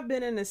feel like I've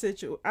been in a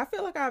situation. I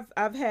feel like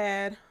I've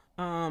had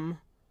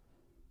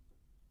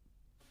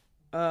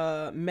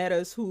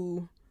metas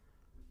who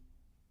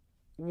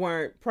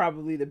weren't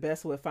probably the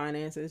best with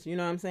finances. You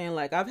know what I'm saying?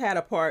 Like, I've had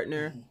a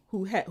partner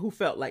who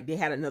felt like they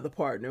had another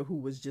partner who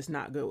was just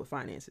not good with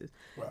finances.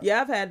 Right.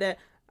 Yeah, I've had that.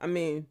 I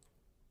mean,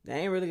 that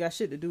ain't really got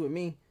shit to do with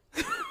me.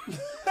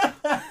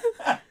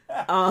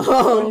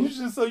 So you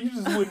just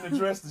wouldn't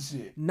address the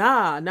shit.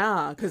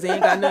 Nah, because they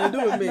ain't got nothing to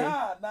do with me.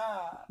 Nah.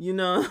 You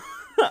know?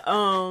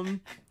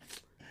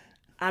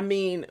 I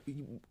mean,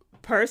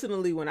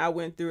 personally, when I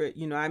went through it,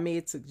 you know, I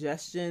made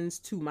suggestions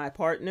to my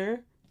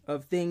partner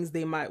of things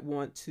they might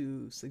want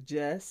to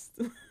suggest.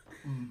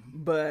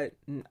 But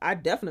I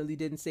definitely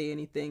didn't say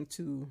anything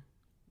to,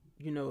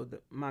 you know,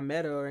 my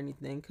meta or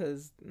anything,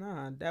 because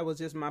that was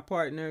just my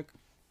partner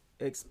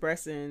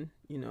expressing,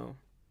 you know.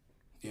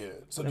 Yeah.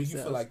 So themselves. Did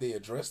you feel like they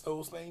addressed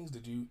those things?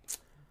 Did you?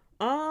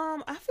 I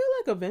feel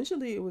like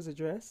eventually it was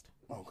addressed.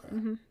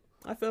 Okay.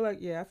 I feel like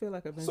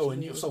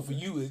eventually. So for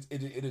you,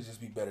 it'd just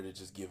be better to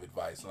just give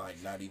advice,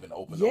 like not even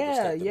open.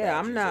 Yeah.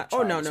 I'm not.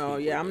 Oh no.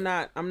 Yeah, I'm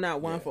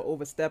not one for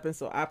overstepping.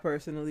 So I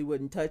personally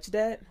wouldn't touch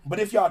that. But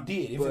if y'all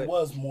did, if it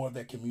was more of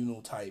that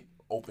communal type,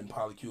 open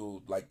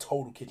polycule, like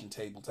total kitchen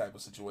table type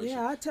of situation,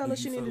 yeah, I tell her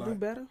she need to do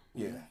better.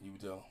 Yeah, you would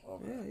tell.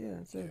 Okay.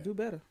 Yeah. So do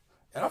better.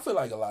 And I feel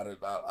like a lot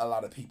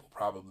of people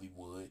probably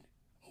would.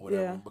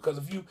 Whatever. Yeah. Because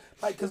if you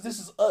because this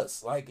is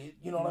us, like,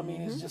 you know what I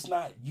mean. It's just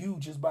not you,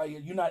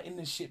 you're not in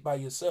this shit by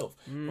yourself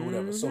or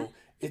whatever. So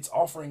it's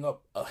offering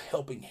up a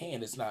helping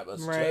hand. It's not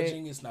us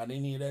judging. It's not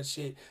any of that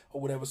shit or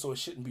whatever. So it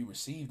shouldn't be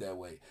received that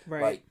way.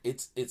 Right. Like,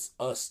 it's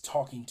us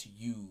talking to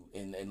you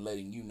and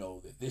letting you know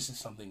that this is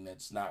something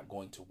that's not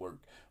going to work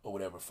or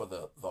whatever for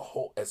the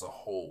whole as a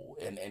whole,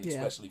 and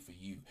especially for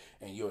you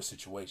and your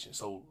situation.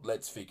 So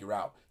let's figure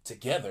out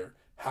together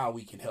how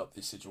we can help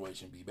this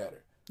situation be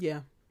better.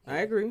 Yeah, I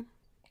agree.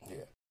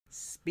 Yeah.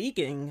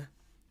 Speaking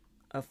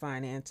of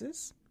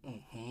finances,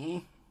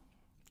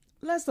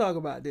 let's talk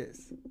about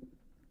this.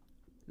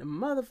 The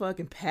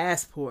motherfucking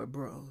passport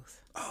bros.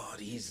 Oh,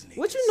 these niggas.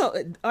 What you know?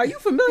 Are you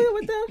familiar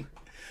with them?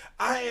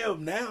 I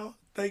am now,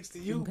 thanks to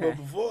you. Okay. But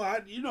before, I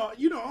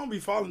don't be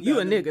falling down. You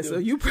a nigga, so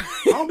you.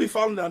 I don't be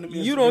falling down to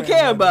me. You don't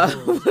care about.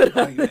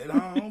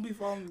 I don't be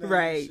falling down.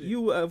 Right.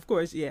 You, of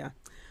course, yeah.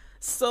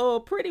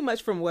 So pretty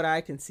much from what I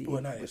can see,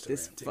 well, not with Instagram,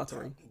 this TikTok,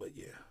 fuckery. But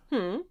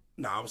yeah.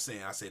 No, I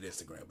said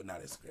Instagram, but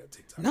not Instagram,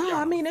 TikTok. No,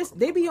 I mean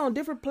they be on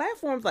different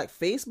platforms like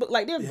Facebook.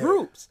 Like they're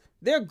groups.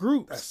 They're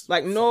groups. That's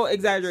like no fucking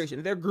exaggeration.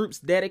 nuts. They're groups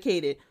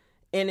dedicated,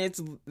 and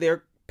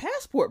they're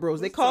passport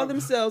bros. They call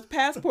themselves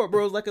passport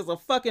bros, like it's a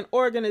fucking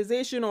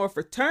organization or a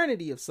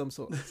fraternity of some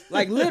sort.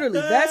 Like literally,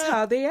 that's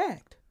how they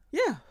act.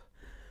 Yeah.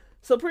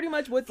 So pretty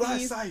much what Fly,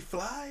 these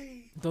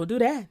fly. don't do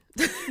that.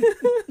 They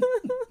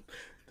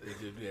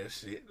do that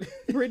shit.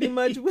 Pretty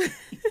much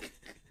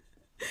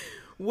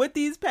what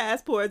these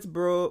passports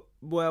bro.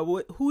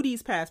 Well, who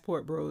these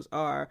passport bros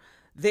are?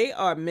 They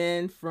are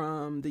men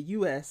from the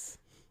U.S.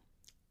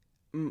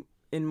 In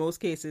most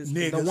cases,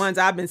 Niggas. the ones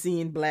I've been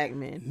seeing, black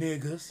men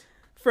Niggas.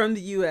 from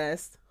the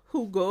U.S.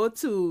 who go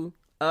to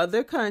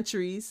other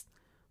countries,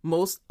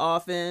 most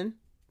often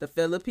the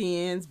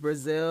Philippines,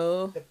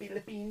 Brazil,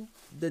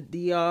 the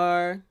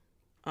DR.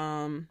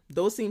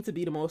 Those seem to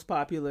be the most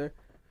popular,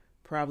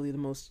 probably the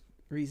most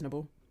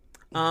reasonable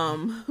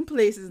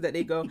places that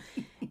they go.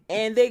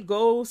 And they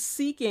go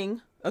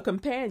seeking a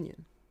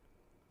companion.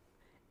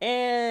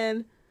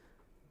 And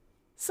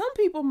some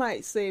people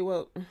might say,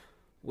 well,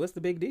 what's the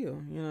big deal?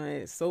 You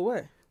know, so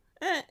what?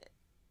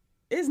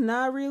 It's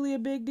not really a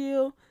big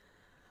deal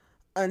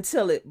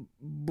until it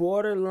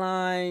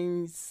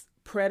borderlines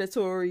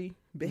predatory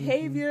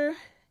behavior,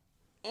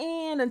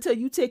 and until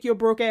you take your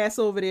broke ass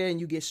over there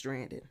and you get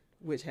stranded,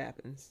 which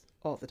happens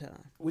all the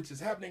time. Which is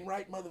happening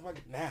right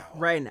motherfucking now.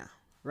 Right now.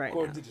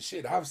 According to the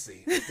shit I've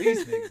seen.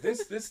 These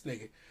niggas, this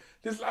nigga.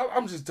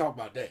 I'm just talking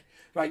about that.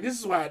 Like, this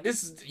is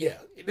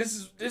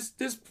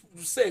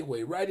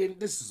segue right in.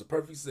 This is a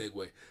perfect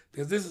segue.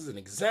 Because this is an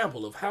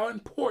example of how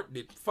important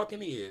it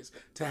fucking is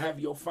to have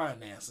your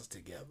finances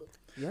together.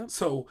 Yep.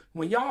 So,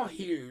 when y'all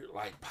hear,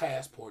 like,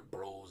 passport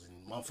bros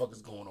and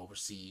motherfuckers going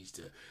overseas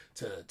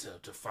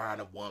to find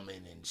a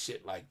woman and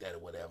shit like that or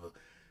whatever,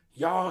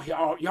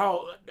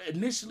 y'all,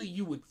 initially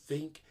you would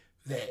think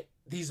that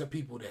these are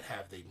people that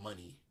have their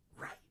money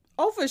right.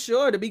 Oh, for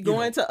sure. To be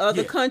going to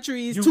other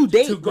countries to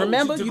date.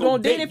 Remember, you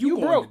don't date if you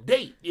broke.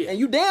 Date, yeah. And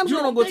you damn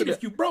sure don't go to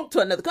if you broke.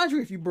 to another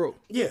country if you broke.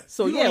 Yeah.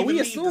 So you yeah, don't we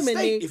even leave the assuming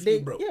state if you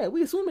broke.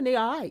 we assuming they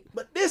all right.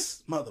 But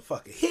this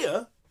motherfucker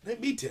here,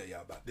 let me tell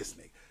y'all about this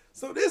nigga.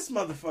 So this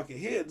motherfucker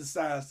here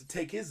decides to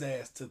take his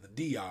ass to the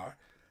DR.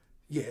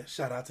 Yeah,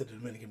 shout out to the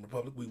Dominican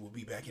Republic. We will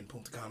be back in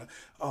Punta Cana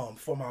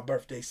for my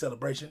birthday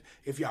celebration.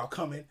 If y'all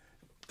coming,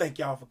 thank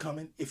y'all for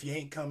coming. If you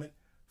ain't coming,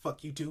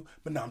 fuck you too.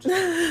 But no, I'm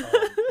just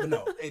but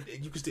no,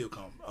 you can still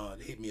come.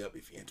 Hit me up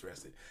if you're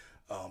interested.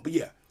 But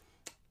yeah,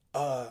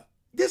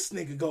 this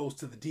nigga goes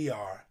to the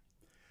DR.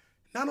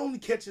 Not only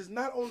does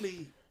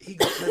he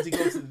go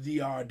to the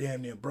DR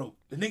damn near broke.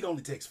 The nigga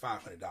only takes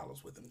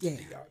 $500 with him to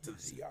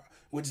the DR,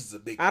 which is a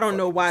big. I don't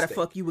know why mistake.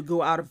 the fuck you would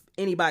go out of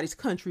anybody's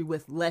country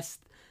with less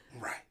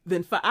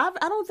than five. I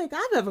don't think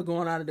I've ever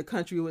gone out of the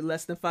country with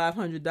less than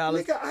 $500.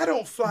 Nigga, I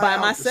don't fly by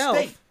out myself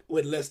the state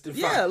with less than $500.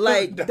 Yeah,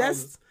 like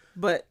that's.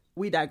 But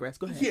we digress.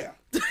 Go ahead.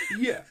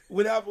 Yeah.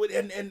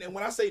 And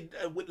when I say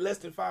with less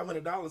than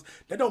 $500,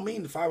 that don't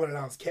mean the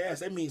 $500 cash.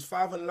 That means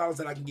 $500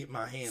 that I can get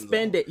my hands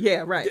Spend on. it.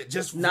 Yeah, right.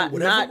 Just for not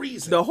whatever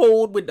reason. The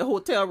hold with the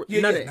hotel.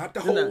 Not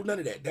the hold. None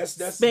of that.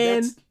 That's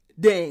spending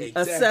exactly.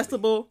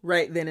 accessible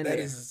right then and there.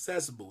 That is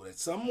accessible in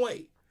some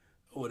way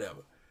or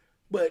whatever.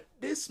 But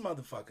this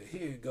motherfucker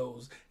here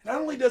goes.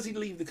 Not only does he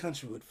leave the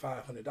country with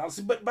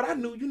 $500, but I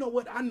knew. You know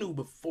what? I knew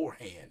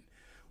beforehand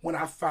when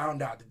I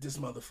found out that this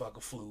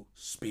motherfucker flew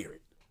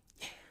Spirit.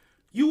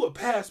 You a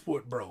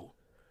passport bro,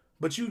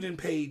 but you done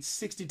paid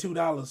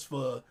 $62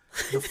 for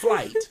the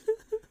flight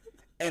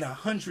and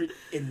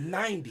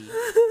 $190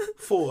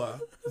 for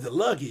the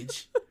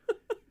luggage,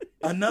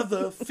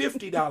 another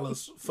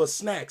 $50 for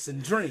snacks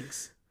and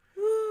drinks,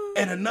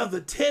 and another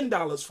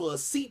 $10 for a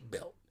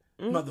seatbelt.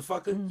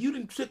 Motherfucker, you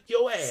done took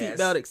your ass.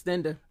 Seatbelt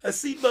extender. A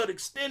seatbelt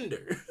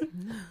extender.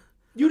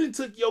 You done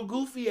took your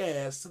goofy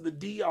ass to the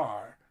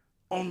DR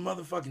on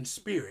motherfucking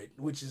Spirit,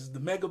 which is the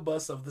mega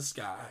bus of the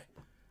sky.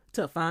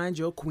 To find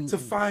your queen.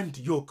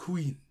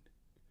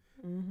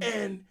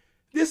 And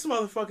this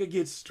motherfucker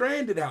gets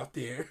stranded out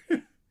there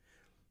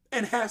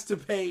and has to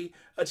pay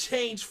a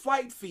change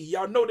flight fee.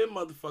 Y'all know them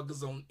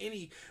motherfuckers on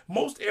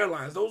most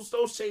airlines,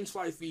 those change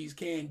flight fees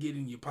can get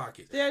in your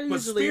pocket. They're but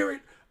usually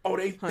Spirit,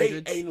 they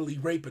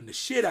anally raping the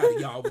shit out of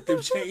y'all with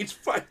them change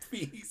flight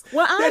fees.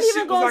 Well, that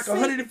shit was like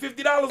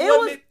 $150,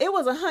 wasn't it? It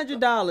was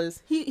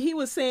 $100. He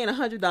was saying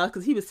 $100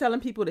 because he was telling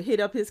people to hit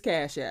up his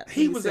Cash App.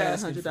 He was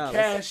asking for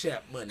Cash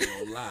App money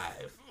on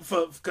live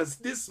because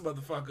this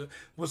motherfucker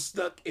was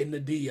stuck in the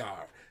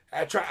DR.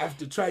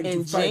 After trying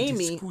to find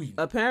his queen.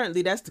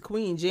 Apparently that's the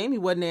queen. Jamie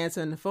wasn't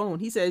answering the phone.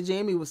 He said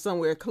Jamie was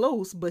somewhere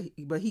close, but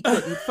he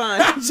couldn't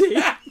find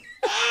Jamie.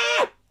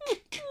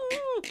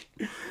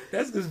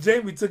 That's because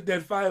Jamie took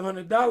that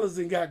 $500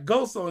 and got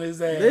ghosts on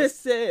his ass.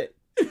 Listen.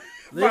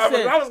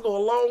 $500 go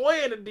a long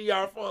way in the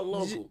DR for a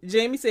local.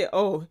 Jamie said,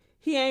 "Oh,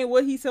 he ain't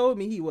what he told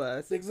me he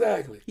was.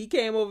 Exactly. He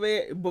came over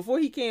there. Before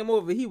he came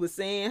over, he was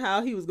saying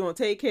how he was going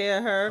to take care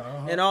of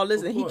her and all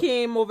this. And he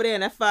came over there,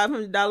 and that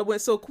 $500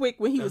 went so quick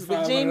when he was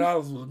with Jamie.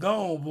 $500 was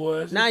gone,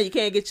 boy. Now you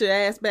can't get your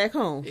ass back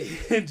home.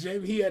 And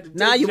Jamie, he had to.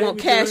 Now you Jamie want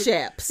cash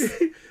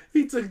apps.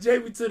 He took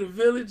Jamie to the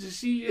village,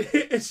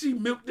 and she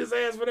milked his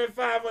ass for that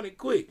 $500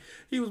 quick.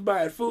 He was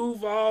buying food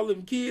for all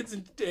them kids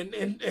and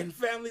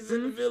families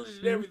in the village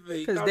and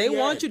everything. Because they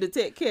want you to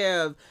take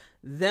care of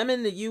them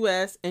in the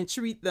U.S. and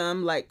treat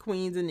them like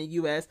queens in the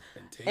U.S.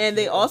 And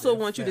they also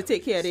want you to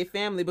take care of their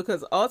family,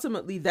 because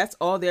ultimately that's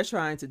all they're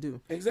trying to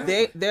do.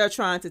 Exactly. They're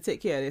trying to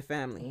take care of their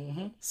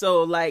family.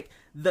 So like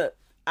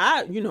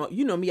you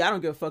know me, I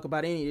don't give a fuck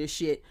about any of this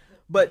shit.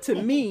 But to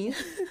me,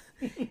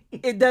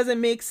 it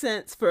doesn't make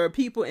sense for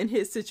people in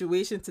his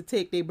situation to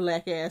take their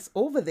black ass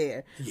over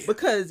there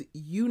because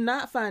you're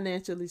not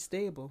financially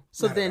stable.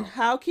 So then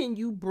how can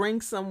you bring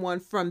someone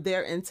from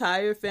their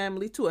entire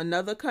family to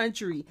another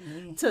country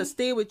to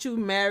stay with you,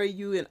 marry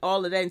you, and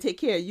all of that, and take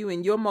care of you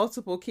and your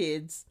multiple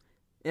kids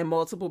and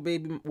multiple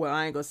baby? Well,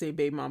 I ain't gonna say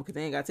baby mom because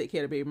they ain't gotta take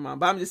care of the baby mom.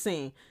 But I'm just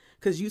saying,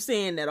 because you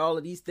saying that all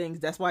of these things,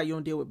 that's why you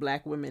don't deal with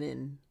black women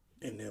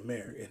in the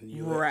America, in the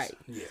U.S. Right.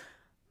 Yeah.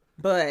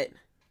 But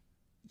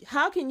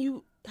how can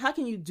you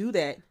do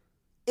that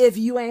if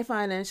you ain't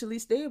financially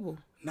stable?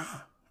 Nah,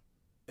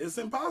 it's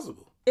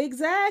impossible.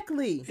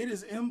 Exactly. It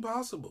is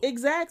impossible.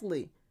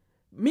 Exactly.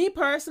 Me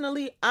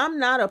personally, I'm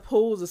not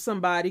opposed to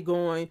somebody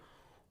going,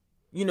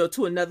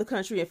 to another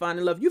country and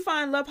finding love. You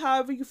find love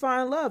however you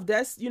find love.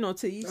 That's,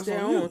 to each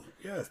their own.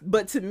 Yeah.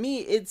 But to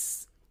me,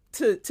 it's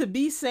to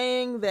be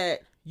saying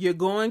that you're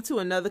going to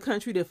another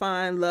country to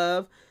find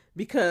love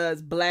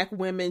because black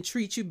women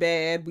treat you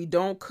bad. We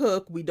don't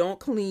cook. We don't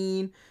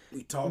clean.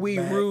 We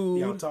back. rude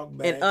Y'all talk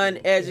back and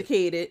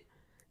uneducated.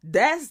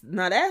 That's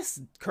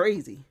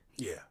crazy.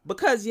 Yeah.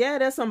 Because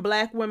there's some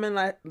black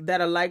women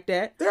that are like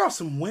that. There are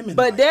some women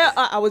but like that.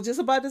 I was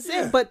just about to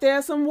say, but there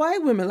are some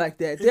white women like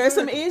that. Exactly. There's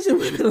some Asian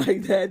women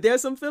like that.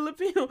 There's some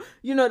Filipino.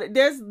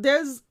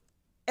 There's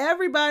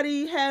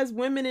everybody has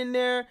women in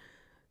their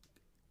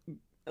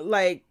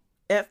like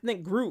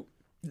ethnic group.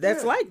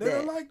 That's like that.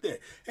 They're like that.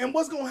 And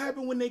what's going to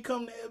happen when they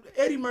come to...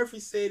 Eddie Murphy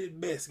said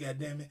it best,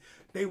 goddammit.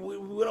 We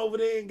went over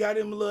there and got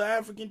him a little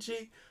African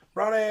chick,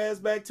 brought her ass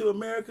back to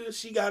America.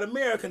 She got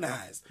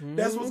Americanized.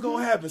 That's what's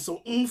going to happen.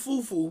 So,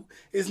 Fufu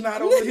is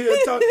not over here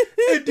talking,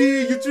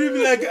 Eddie, you treat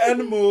me like an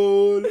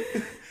animal.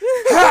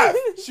 Half.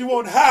 She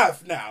want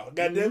half now,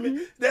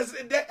 goddammit.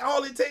 That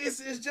all it takes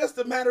is just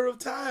a matter of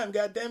time,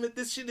 goddammit.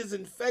 This shit is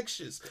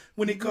infectious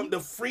when it comes to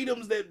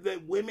freedoms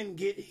that women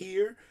get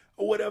here.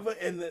 Or whatever,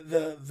 and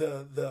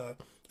the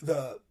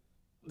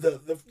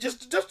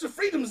just the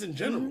freedoms in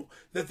general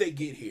that they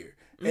get here,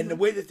 and the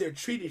way that they're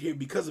treated here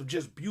because of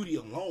just beauty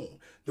alone,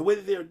 the way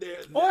that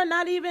they're or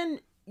not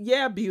even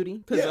beauty,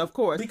 because of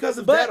course, because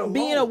of but that alone.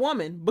 Being a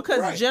woman,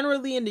 because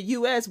generally in the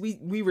U.S.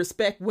 we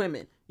respect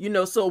women,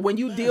 so when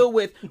you deal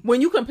with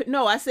when you compare,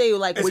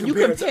 when you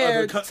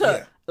compare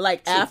to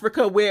like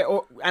Africa,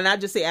 and I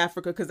just say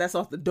Africa because that's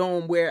off the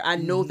dome, where I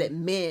know that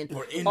men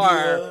or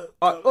India,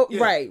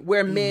 right,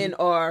 where men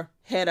are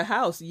head of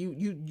house,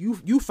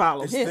 you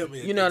follow him.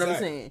 You know what I'm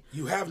saying?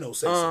 You have no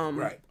say so,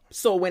 right?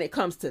 So when it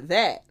comes to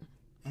that,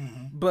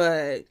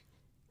 but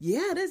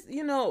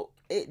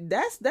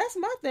this that's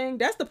my thing.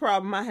 That's the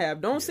problem I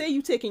have. Don't say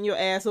you taking your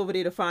ass over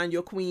there to find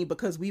your queen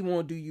because we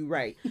won't do you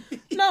right.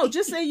 No,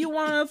 just say you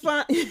want to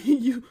find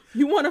you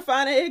want to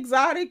find an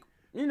exotic,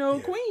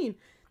 queen.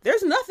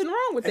 There's nothing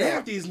wrong with that.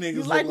 Half these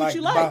niggas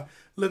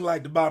look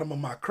like the bottom of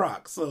my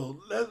Crocs.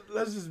 So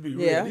let's just be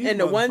real. Yeah, and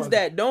the ones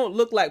that don't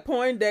look like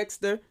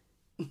Poindexter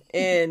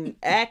and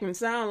act and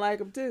sound like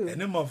them too.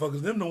 And them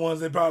motherfuckers, them the ones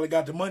that probably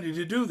got the money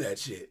to do that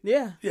shit.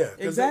 Yeah,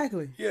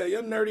 exactly.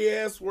 Your nerdy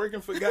ass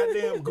working for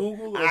goddamn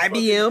Google, or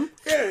IBM.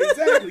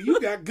 Exactly. You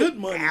got good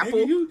money, Apple.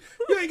 nigga.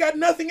 You ain't got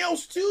nothing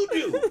else to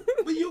do,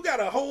 but you got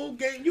a whole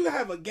game. You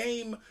have a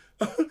game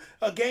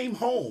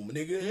home,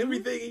 nigga.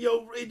 Everything in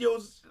your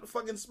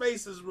fucking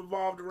space is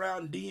revolved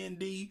around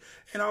D&D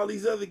and all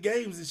these other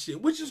games and shit,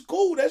 which is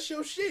cool. That's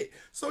your shit.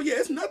 So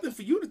it's nothing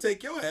for you to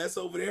take your ass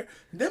over there.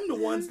 Them the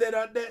ones that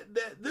are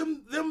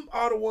them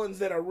are the ones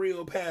that are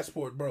real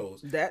passport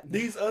bros.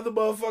 These other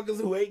motherfuckers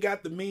who ain't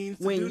got the means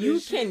to do this shit. When you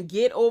can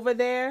get over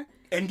there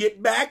and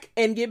get back,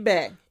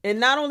 and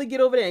not only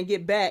get over there and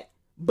get back,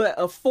 but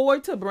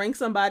afford to bring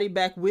somebody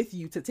back with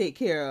you to take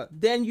care of,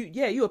 then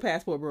you a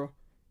passport bro.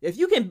 If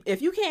you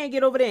can't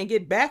get over there and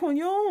get back on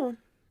your own,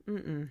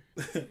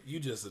 you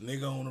just a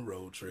nigga on a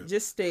road trip.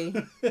 Just stay.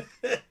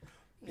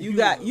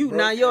 Your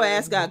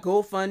ass got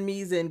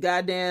GoFundMe's and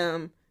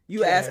goddamn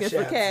you asking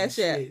for cash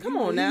app. Come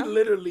on now. He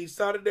literally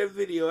started that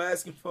video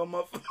asking for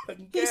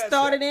motherfucking cash. He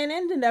started and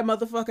ended that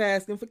motherfucker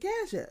asking for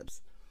cash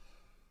apps.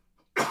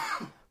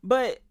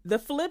 But the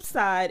flip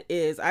side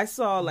is I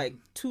saw like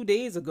 2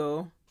 days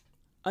ago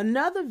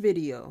another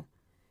video,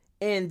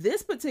 and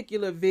this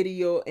particular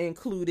video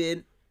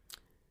included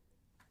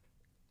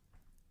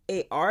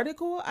a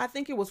article. I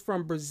think it was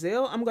from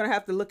Brazil. I'm going to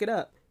have to look it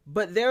up.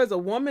 But there's a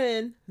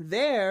woman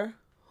there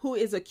who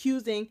is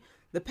accusing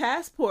the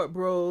passport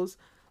bros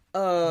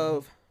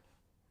of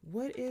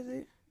what is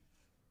it?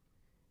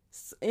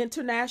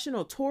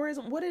 International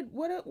tourism. What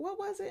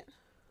was it?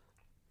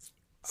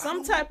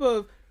 Some type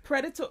of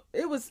predator.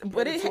 It was,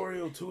 but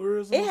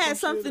tourism. It had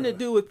something to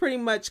do with pretty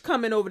much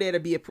coming over there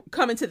to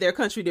coming to their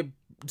country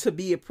to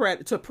be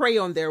to prey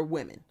on their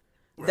women.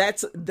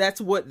 Right.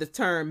 That's what the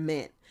term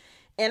meant.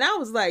 And I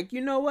was like,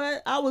 you know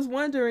what? I was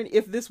wondering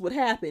if this would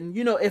happen.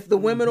 You know, if the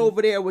women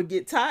over there would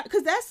get tired,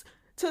 because that's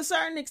to a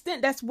certain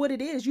extent that's what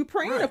it is. You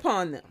preying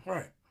upon them.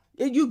 Right.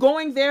 You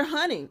going there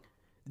hunting.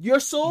 Your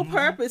sole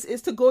purpose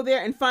is to go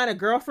there and find a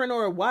girlfriend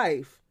or a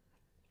wife.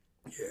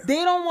 Yeah. They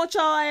don't want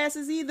y'all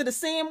asses either the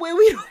same way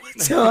we don't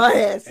want y'all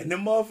asses. And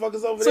them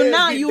motherfuckers over there. So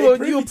now you're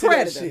a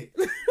predator.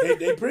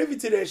 They privy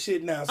to that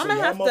shit now. So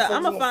I'm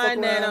gonna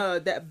find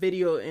that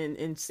video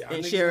and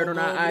share it on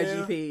our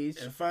IG page.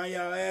 And find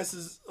y'all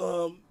asses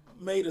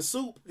made a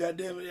soup.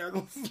 Goddamn it, y'all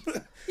gonna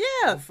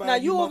yeah. Now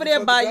you over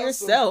there by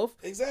yourself.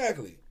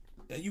 Exactly.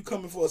 And you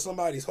coming for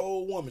somebody's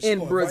whole woman.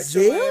 In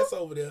Brazil? Your ass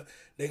over there.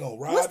 They gonna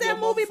rob. What's that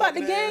movie about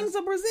the gangs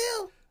of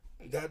Brazil?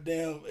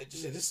 Goddamn,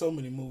 there's so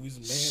many movies,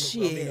 man.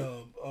 Shit. I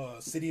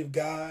mean, City of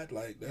God,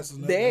 like that's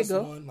another there you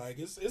go. one. Like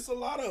it's a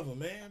lot of them,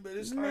 man. But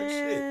it's like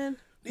shit.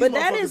 These but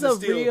that is a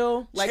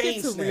real, like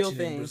it's a real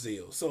thing. In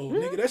Brazil. So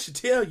nigga, that should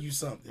tell you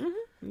something.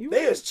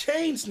 They is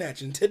chain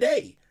snatching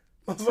today.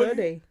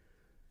 Today.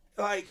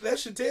 Like that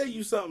should tell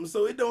you something.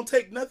 So it don't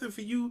take nothing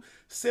for you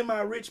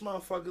semi-rich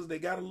motherfuckers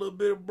that got a little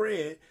bit of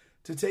bread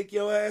to take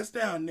your ass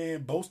down there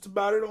and boast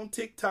about it on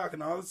TikTok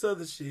and all this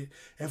other shit,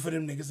 and for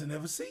them niggas to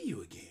never see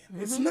you again.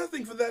 It's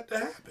nothing for that to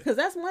happen. Because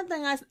that's one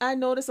thing I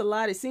notice a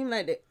lot. It seems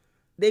like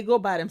they go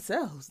by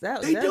themselves.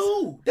 They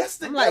do. That's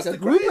the a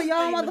group of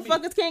y'all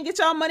motherfuckers can't get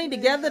y'all money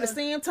together the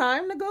same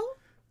time to go.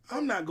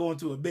 I'm not going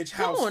to a bitch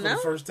house for the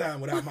first time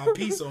without my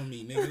piece on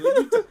me,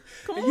 nigga.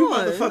 You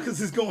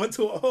motherfuckers is going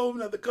to a whole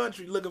nother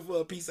country looking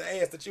for a piece of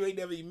ass that you ain't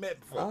never even met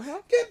before.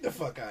 Get the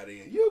fuck out of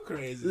here. You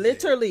crazy.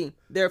 Literally,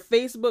 there are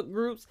Facebook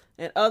groups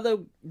and other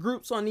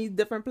groups on these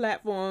different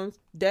platforms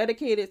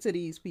dedicated to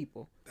these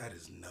people. That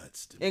is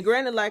nuts to me. And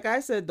granted, like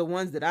I said, the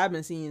ones that I've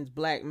been seeing is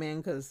black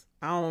men because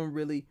I don't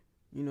really,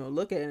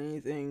 look at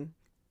anything.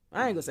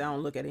 I ain't gonna say I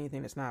don't look at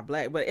anything that's not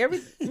black, but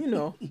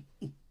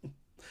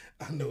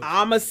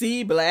I'ma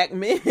see black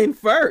men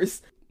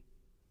first.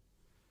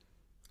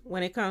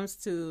 When it comes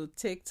to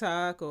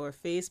TikTok or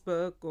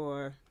Facebook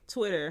or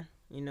Twitter,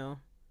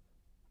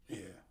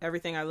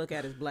 everything I look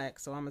at is black,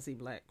 so I'ma see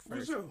black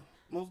first. For sure.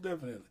 Most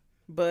definitely.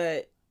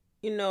 But,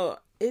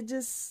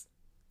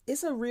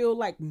 it's a real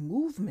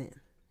movement.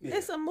 Yeah.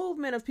 It's a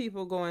movement of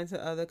people going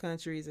to other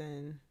countries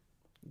and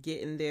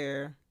getting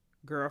their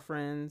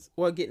girlfriends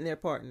or getting their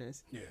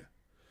partners. Yeah.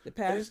 The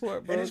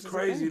passport, bro. And it's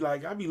crazy.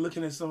 Like I be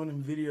looking at some of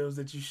them videos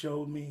that you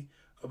showed me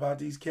about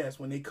these cats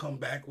when they come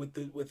back with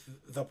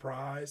the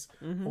prize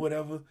or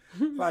whatever.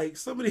 Like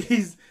some of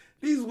these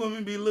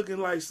women be looking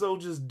like so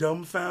just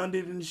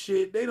dumbfounded and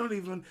shit. They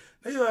why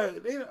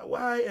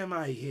am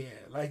I here?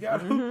 Like I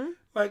don't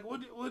like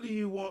what do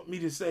you want me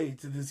to say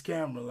to this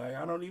camera? Like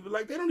I don't even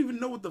they don't even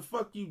know what the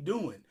fuck you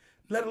doing,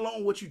 let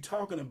alone what you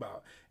talking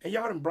about. And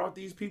y'all done brought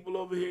these people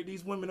over here,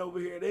 these women over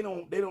here. They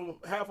don't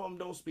half of them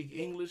don't speak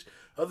English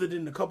other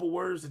than the couple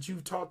words that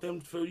you've taught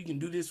them so you can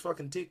do this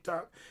fucking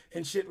TikTok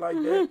and shit like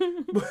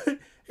that. But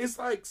it's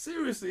like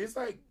seriously, it's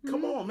like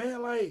come on,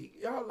 man, like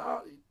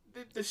y'all.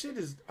 The shit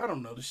is, I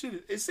don't know,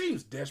 it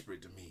seems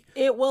desperate to me.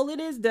 It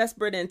is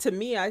desperate, and to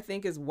me, I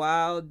think it's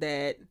wild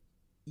that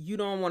you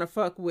don't want to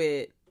fuck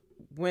with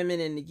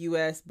women in the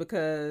U.S.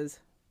 because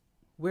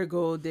we're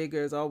gold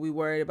diggers. All we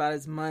worried about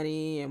is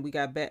money, and we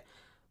got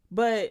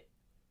but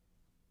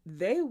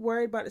they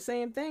worried about the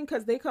same thing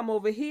because they come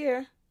over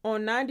here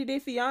on 90 Day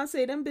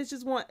Fiancé. Them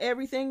bitches want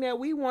everything that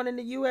we want in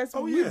the U.S.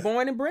 We're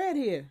born and bred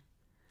here.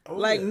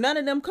 None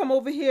of them come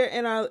over here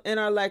and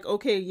are like,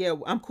 okay, yeah,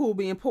 I'm cool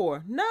being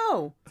poor.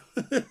 No.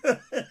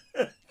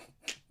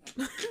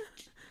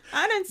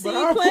 I didn't see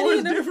plenty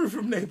of them. Different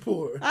from they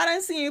poor. I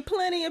didn't see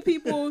plenty of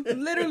people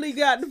literally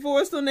got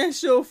divorced on that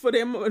show for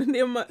their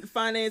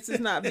finances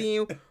not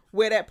being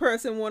where that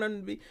person wanted them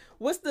to be.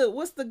 What's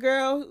the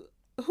girl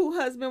whose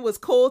husband was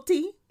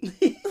Colty?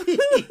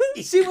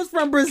 She was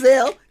from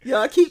Brazil.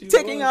 Y'all keep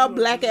taking our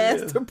black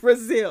ass to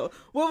Brazil.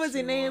 What was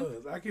her name?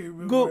 I can't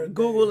remember.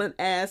 Google and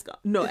ask.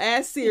 No,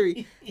 ask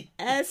Siri.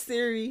 Ask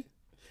Siri.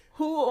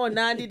 Who on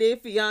 90 Day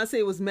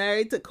Fiancé was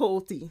married to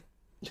Colty?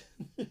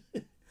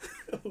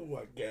 Oh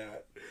my God.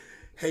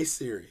 Hey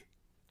Siri.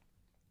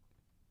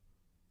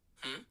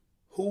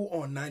 Who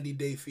on 90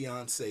 Day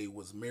Fiancé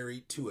was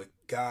married to a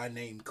guy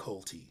named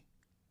Colty?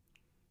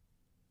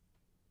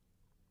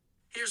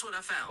 Here's what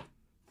I found.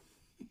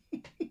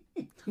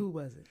 Who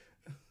was it?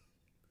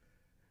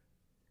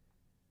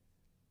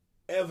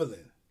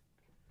 Evelyn.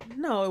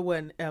 No, it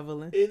wasn't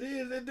Evelyn. It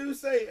is. They do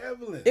say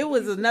Evelyn. It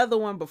was another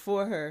one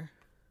before her.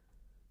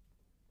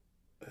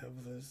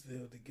 Evelyn's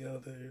still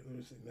together. Let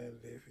me see. 90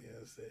 Day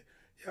Fiancé.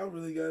 Y'all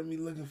really got me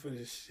looking for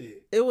this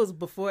shit. It was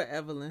before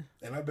Evelyn.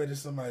 And I bet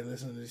there's somebody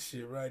listening to this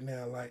shit right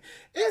now like,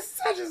 it's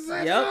such and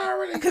such.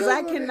 Yep. Because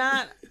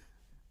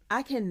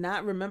I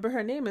cannot remember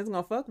her name. It's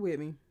gonna fuck with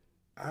me.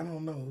 I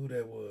don't know who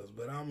that was,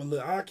 but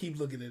I'll keep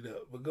looking it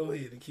up. But go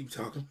ahead and keep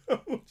talking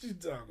about what you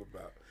talking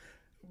about.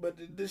 But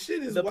the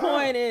shit is The wild.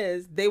 point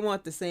is, they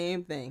want the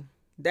same thing.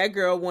 That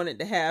girl wanted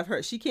to have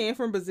her. She came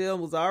from Brazil,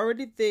 was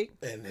already thick.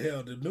 And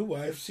hell, the new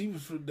wife, she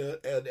was from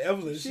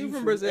Evelyn. She was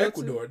from Brazil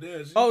Ecuador. too?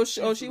 Yeah,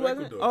 She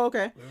wasn't? Ecuador. Oh,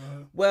 okay.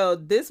 Uh-huh. Well,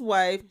 this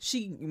wife,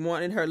 she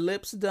wanted her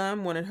lips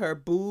done, wanted her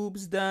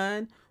boobs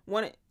done,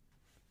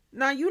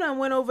 Now, you done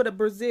went over to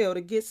Brazil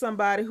to get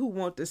somebody who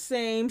want the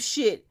same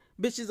shit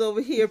bitches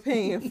over here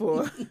paying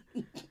for.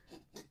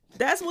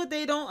 That's what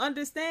they don't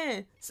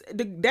understand.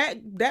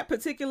 That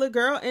particular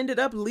girl ended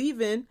up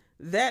leaving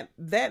that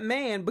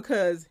man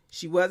because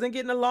she wasn't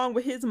getting along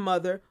with his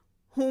mother,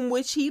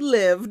 which he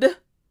lived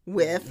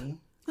with.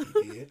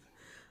 Mm-hmm. He did.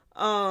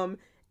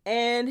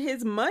 And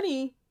his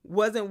money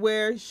wasn't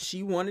where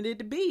she wanted it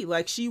to be.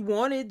 Like, she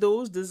wanted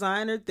those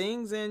designer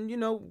things and,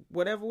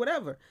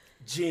 whatever.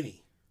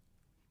 Jenny.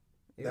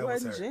 It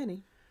wasn't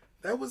Jenny.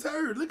 That was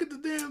her. Look at the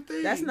damn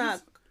thing. That's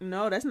not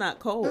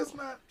Cole. That's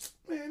not,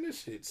 man,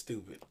 this shit's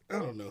stupid. I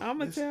don't know. I'm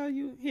going to tell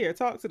you. Here,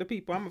 talk to the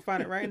people. I'm going to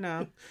find it right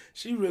now.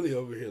 She really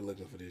over here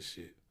looking for this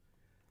shit.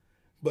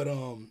 But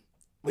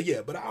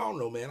yeah, but I don't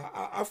know, man.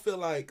 I feel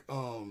like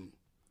a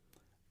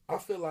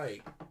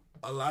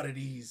lot of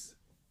these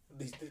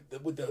with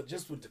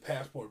the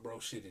passport bro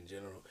shit in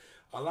general,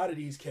 a lot of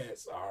these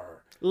cats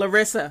are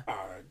Larissa.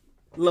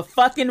 La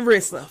fucking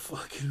Rissa.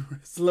 Fucking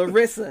Rissa.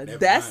 Larissa.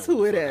 That's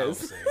who it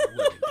is.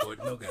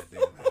 No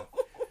goddamn how.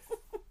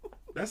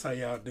 That's how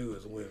y'all do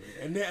as women.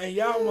 And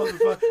y'all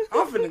motherfuckers,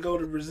 I'm finna go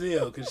to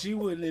Brazil because she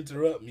wouldn't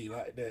interrupt me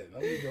like that.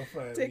 I'm gonna go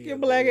find Take me your a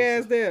black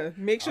Larissa. ass there.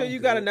 Make sure you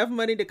got enough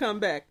money to come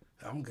back.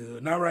 I'm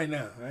good. Not right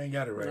now. I ain't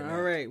got it right now.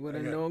 All right, well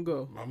then don't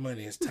go. My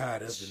money is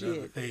tied up in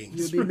other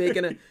things. You'll be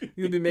making a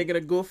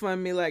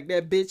GoFundMe like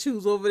that bitch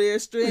who's over there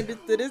stranded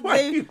to this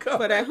day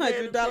for that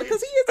 $100.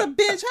 Because he is a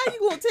bitch. How you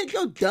gonna take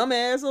your dumb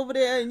ass over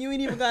there and you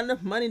ain't even got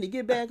enough money to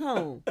get back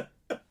home?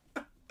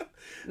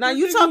 Now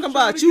you talking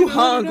about you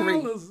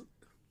hungry.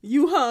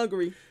 You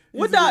hungry.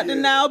 What Dr.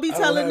 Now be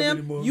telling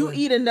them? You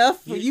eat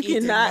enough for you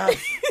cannot.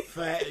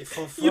 For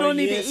You don't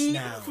need to eat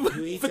now.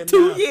 for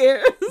 2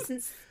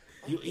 years.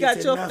 You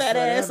Got your fat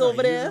ass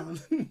over there.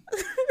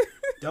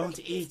 Don't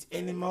eat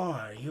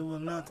anymore. You will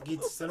not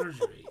get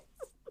surgery.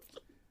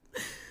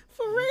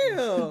 For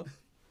real.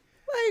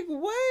 Like,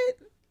 what?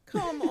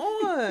 Come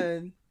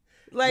on.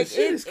 Like,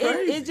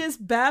 it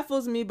just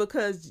baffles me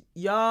because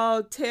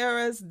y'all tear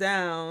us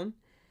down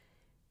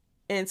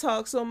and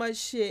talk so much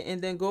shit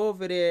and then go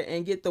over there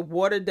and get the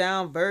watered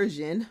down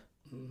version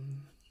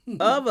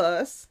of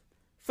us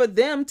for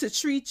them to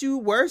treat you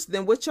worse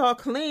than what y'all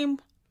claim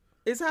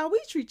is how we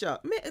treat y'all.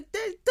 Man,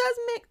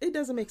 it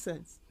doesn't make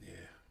sense. Yeah,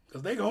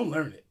 because they gonna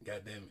learn it,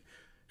 goddamn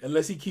it.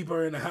 Unless he keep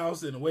her in the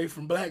house and away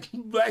from black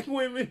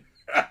women.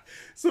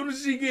 Soon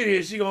as she get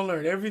here, she gonna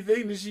learn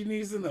everything that she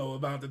needs to know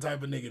about the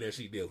type of nigga that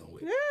she dealing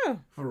with. Yeah.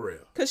 For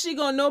real. Because she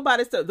gonna know about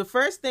it. The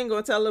first thing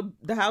gonna tell her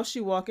the house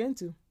she walk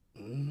into.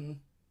 Mm-hmm.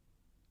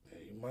 Yeah,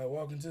 you might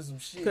walk into some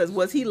shit. Because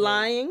was he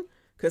lying?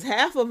 Because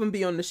half of them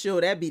be on the show.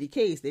 That be the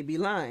case. They be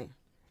lying.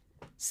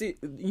 See,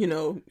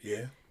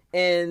 Yeah.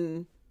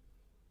 And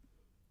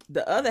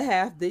the other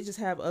half, they just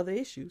have other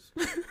issues.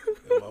 That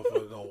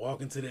motherfucker gonna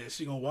walk into that.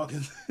 She gonna walk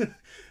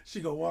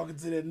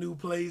into that new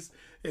place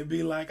and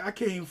be like, I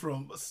came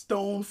from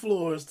stone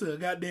floors to a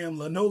goddamn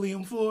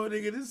linoleum floor,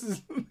 nigga.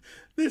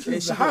 This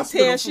is the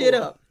hospital tear floor. shit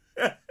up.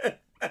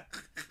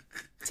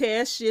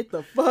 Tear shit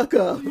the fuck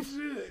up.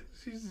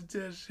 She should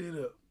tear shit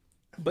up.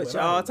 But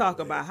y'all talk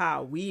about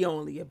how we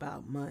only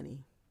about money.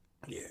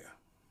 Yeah.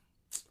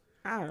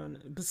 I don't know.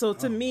 So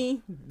to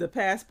me, the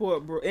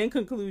passport bro. In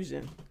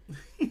conclusion,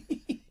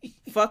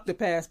 fuck the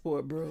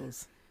passport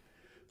bros.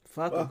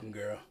 Fuck them,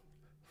 girl.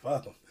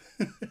 Fuck them.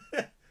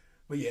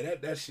 But yeah,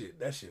 that shit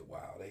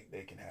wild.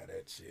 They can have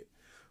that shit.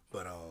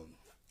 But I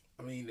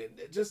mean,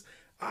 it just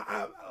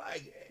I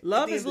like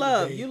love is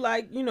love. You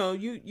like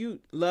you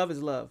love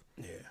is love.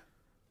 Yeah.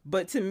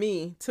 But to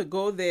me, to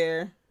go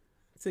there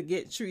to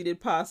get treated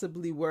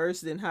possibly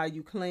worse than how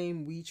you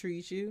claim we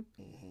treat you,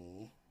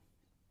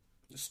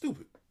 it's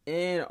stupid.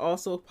 And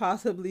also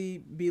possibly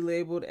be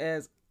labeled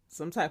as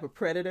some type of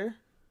predator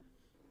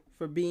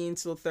for being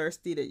so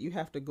thirsty that you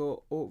have to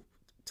go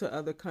to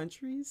other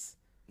countries.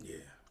 Yeah.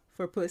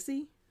 For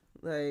pussy?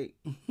 Like,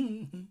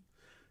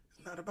 it's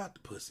not about the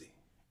pussy.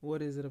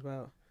 What is it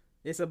about?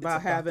 It's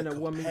about having a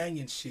woman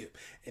companionship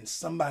and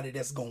somebody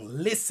that's gonna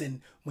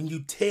listen when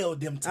you tell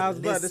them to listen. I was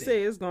about to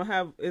say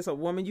it's a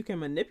woman you can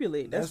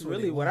manipulate. That's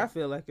really what I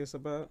feel like it's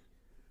about.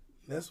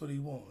 That's what he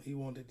want. They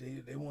want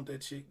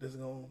that chick that's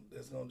gonna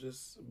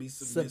just be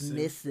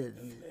submissive.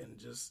 And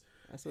just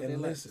that's what they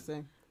like to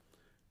say.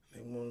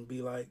 They want to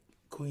be like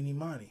Queen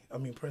Imani. I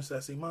mean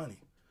Princess Imani.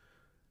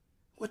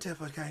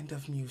 Whatever kind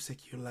of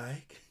music you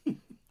like.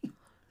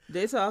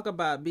 They talk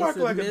about be bark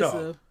submissive. Like a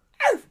dog.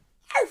 Arf,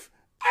 arf,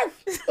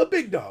 arf. A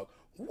big dog.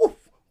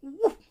 Woof,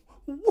 woof,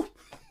 woof.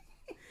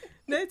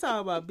 They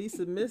talk about be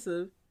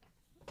submissive,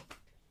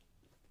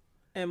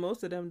 and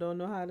most of them don't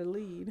know how to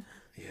lead.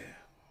 Yeah.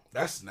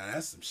 That's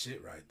some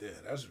shit right there.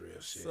 That's real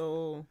shit.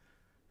 So,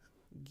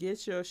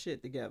 get your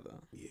shit together.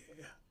 Yeah.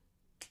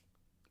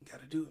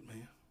 Gotta do it,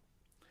 man.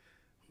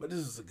 But this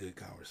is a good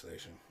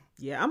conversation.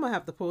 Yeah, I'm gonna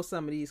have to post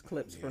some of these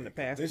clips from the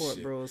Passport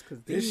shit, Bros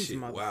because this these shit,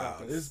 motherfuckers. wow,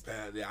 this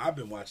bad. Yeah, I've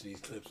been watching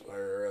these clips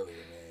earlier,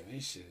 man.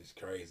 This shit is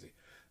crazy.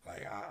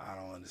 Like I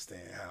don't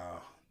understand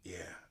how. Yeah,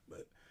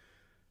 but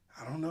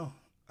I don't know.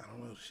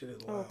 Shit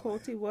is wild.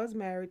 Coty was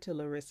married to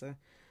Larissa.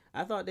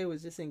 I thought they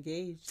was just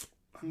engaged.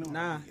 I know.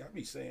 Nah, I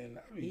be saying.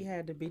 he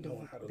had to be.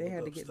 They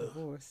had to get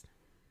divorced.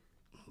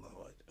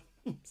 Lord.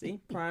 See,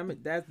 prime.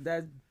 That's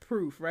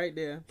proof right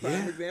there.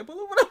 Prime example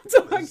of what I'm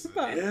talking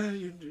about. Yeah,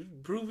 you're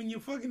proving your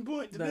fucking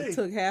point today. That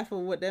took half of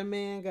what that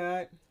man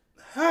got.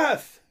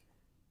 Half.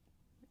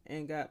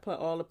 And got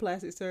all the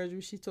plastic surgery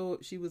she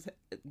was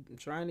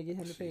trying to get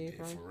him to pay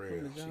for. From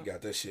real. the She jump.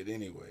 got that shit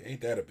anyway.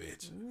 Ain't that a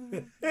bitch?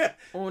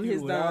 On you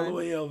his went all the dime.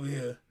 way over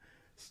here,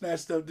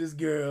 snatched up this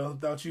girl,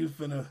 thought you was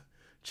finna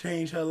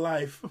change her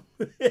life.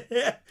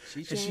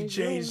 She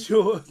changed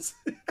yours.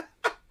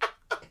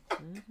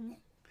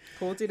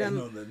 Coty And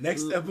on the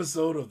next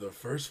episode of the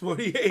First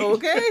 48.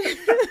 Okay.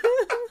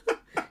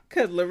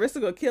 Because Larissa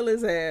gonna kill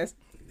his ass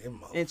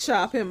and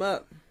chop him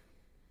up.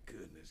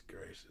 Goodness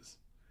gracious.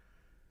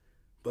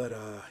 But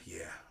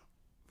yeah.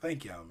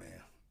 Thank y'all,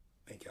 man.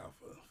 Thank y'all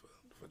for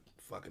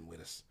fucking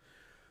with us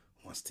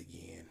once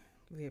again.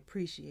 We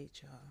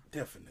appreciate y'all.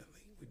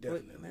 Definitely. We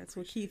definitely. That's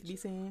what Keith be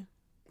saying.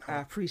 I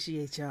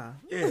appreciate y'all.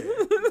 Yeah.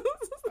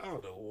 I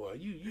don't know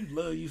what. You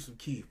love you some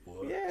Keith,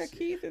 boy. Yeah, Shit.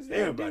 Keith is that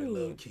Everybody dude.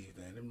 love Keith,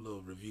 man. Them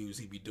little reviews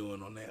he be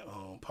doing on that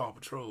Paw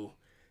Patrol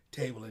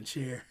table and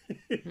chair.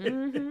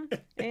 Mm-hmm.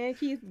 And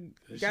Keith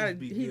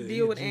he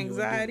deal with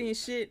anxiety and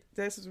shit.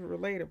 That's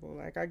relatable.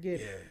 Like I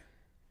get it.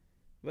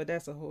 But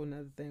that's a whole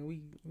nother thing.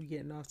 We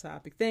getting off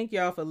topic. Thank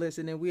y'all for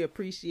listening. We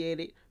appreciate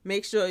it.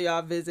 Make sure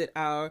y'all visit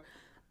our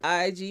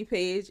IG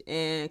page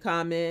and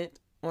comment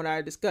on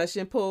our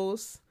discussion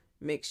posts.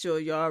 Make sure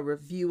y'all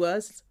review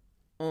us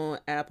on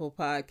Apple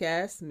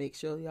Podcasts. Make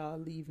sure y'all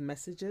leave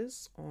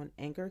messages on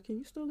Anchor. Can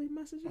you still leave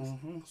messages?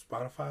 Mm-hmm.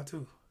 Spotify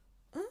too.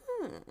 I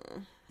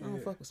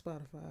don't fuck with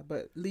Spotify,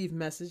 but leave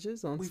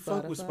messages on Spotify. We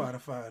fuck with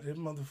Spotify. Them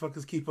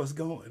motherfuckers keep us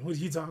going. What are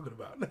you talking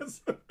about?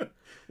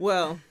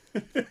 Well,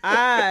 this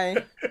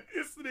nigga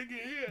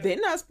here. They're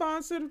not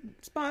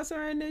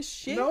sponsoring this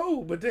shit.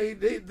 No, but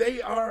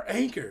they are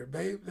Anchor,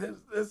 babe.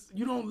 That's,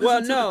 you don't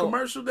listen to the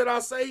commercial that I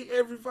say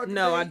every fucking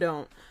day? I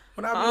don't.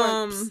 When I be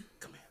like, Psst,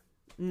 come here.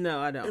 No,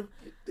 I don't.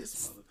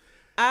 This mother.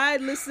 I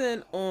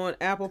listen on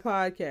Apple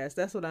Podcasts.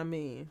 That's what I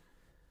mean.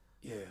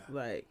 Yeah.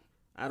 Like,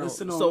 I don't.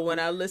 So when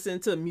I listen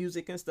to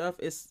music and stuff,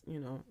 it's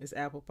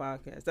Apple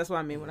Podcasts. That's what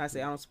I mean when I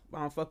say I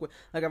don't fuck with.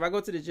 Like if I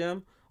go to the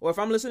gym or if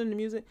I'm listening to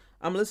music,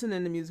 I'm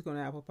listening to music on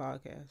Apple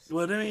Podcasts.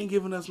 Well, they ain't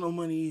giving us no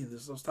money either,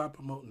 so stop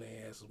promoting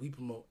their asses. We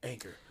promote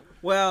Anchor.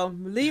 Well,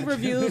 leave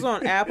reviews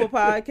on Apple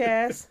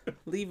Podcasts.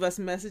 Leave us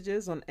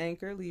messages on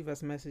Anchor. Leave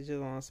us messages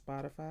on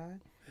Spotify.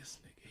 This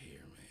nigga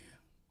here, man.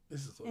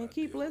 This is what and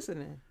keep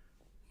listening.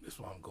 This is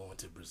why I'm going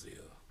to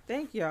Brazil.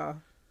 Thank y'all.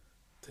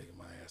 Taking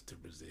my ass to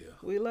Brazil.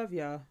 We love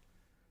y'all.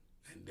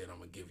 And then I'm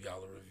gonna give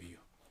y'all a review,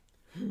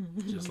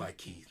 just like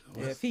Keith.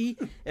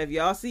 If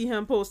y'all see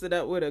him posted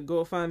up with a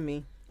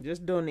GoFundMe,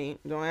 just donate.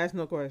 Don't ask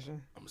no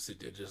question. I'm gonna sit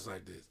there just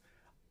like this.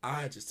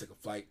 I just took a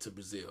flight to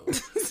Brazil, and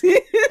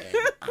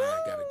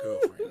I got a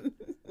girlfriend.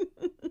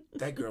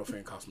 That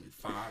girlfriend cost me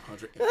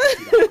 $550.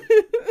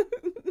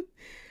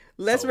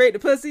 Let's rate the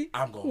pussy.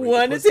 I'm gonna rate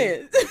 1 to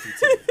 10.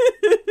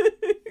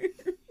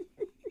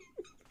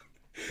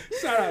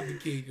 Shout out to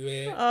Keith,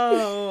 man.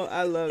 Oh,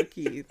 I love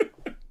Keith.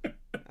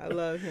 I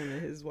love him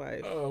and his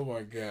wife. Oh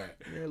my god.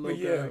 But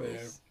yeah, man.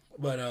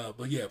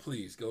 But yeah,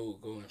 please go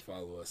and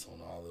follow us on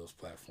all those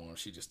platforms.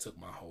 She just took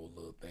my whole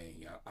little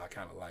thing. I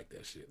kind of like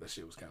that shit. That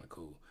shit was kind of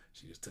cool.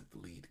 She just took the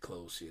lead to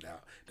close shit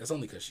out. That's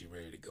only because she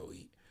ready to go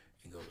eat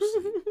and go to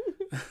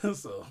sleep.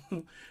 So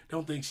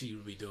don't think she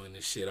would be doing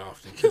this shit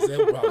often because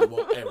that probably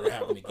won't ever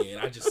happen again.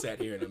 I just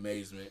sat here in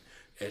amazement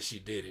as she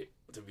did it,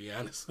 to be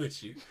honest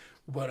with you.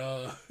 But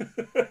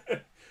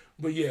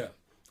yeah.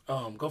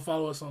 Go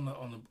follow us on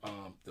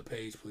the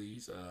page,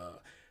 please.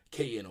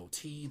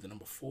 KNOT, the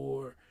number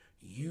 4,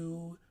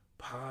 U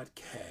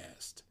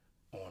podcast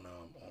on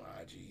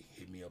IG.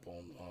 Hit me up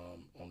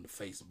on the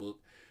Facebook,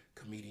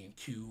 Comedian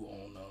Q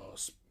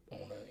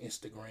on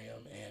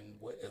Instagram, and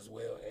as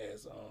well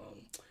as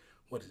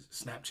what is it,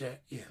 Snapchat?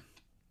 Yeah.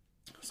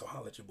 So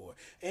holla at your boy,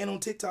 and on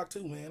TikTok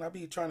too, man. I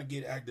be trying to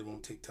get active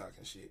on TikTok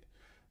and shit,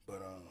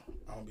 but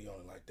I don't be on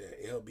it like that.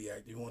 L be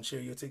active. You want to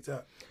share your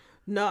TikTok?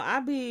 No, I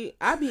be.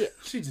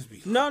 She just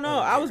be. No.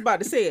 I was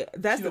about to say it.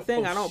 That's the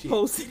thing. I don't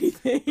post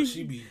anything.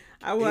 She be.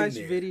 I watch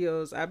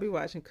videos. I be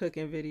watching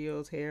cooking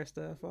videos, hair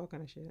stuff, all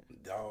kind of shit.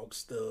 Dog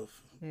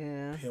stuff.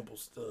 Yeah. Pimple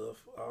stuff.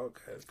 All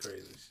kinds of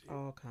crazy shit.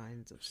 All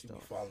kinds of she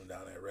stuff. Be falling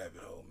down that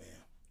rabbit hole, man.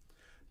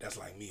 That's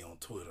like me on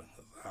Twitter.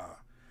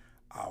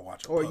 I'll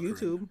watch a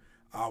YouTube.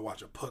 I'll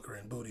watch a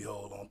puckering booty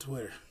hole on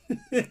Twitter.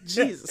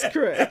 Jesus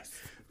Christ.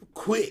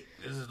 Quick.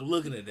 Just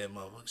looking at that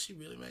motherfucker. She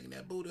really making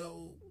that booty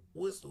hole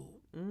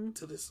whistle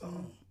to this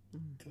song.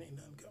 And ain't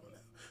nothing coming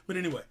out. But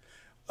anyway,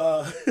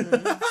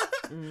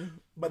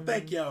 but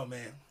thank y'all,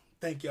 man.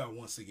 Thank y'all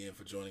once again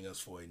for joining us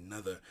for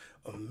another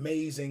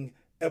amazing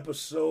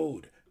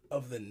episode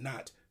of the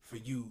Not For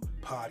You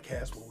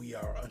podcast, where we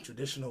are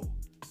untraditional,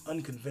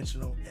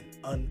 unconventional,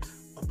 and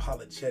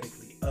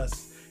unapologetically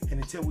us. And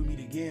until we meet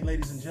again,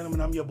 ladies and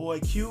gentlemen, I'm your boy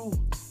Q.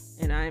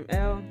 And I'm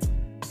L.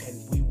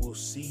 And we will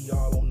see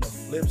y'all on the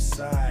flip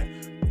side.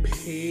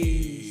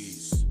 Peace.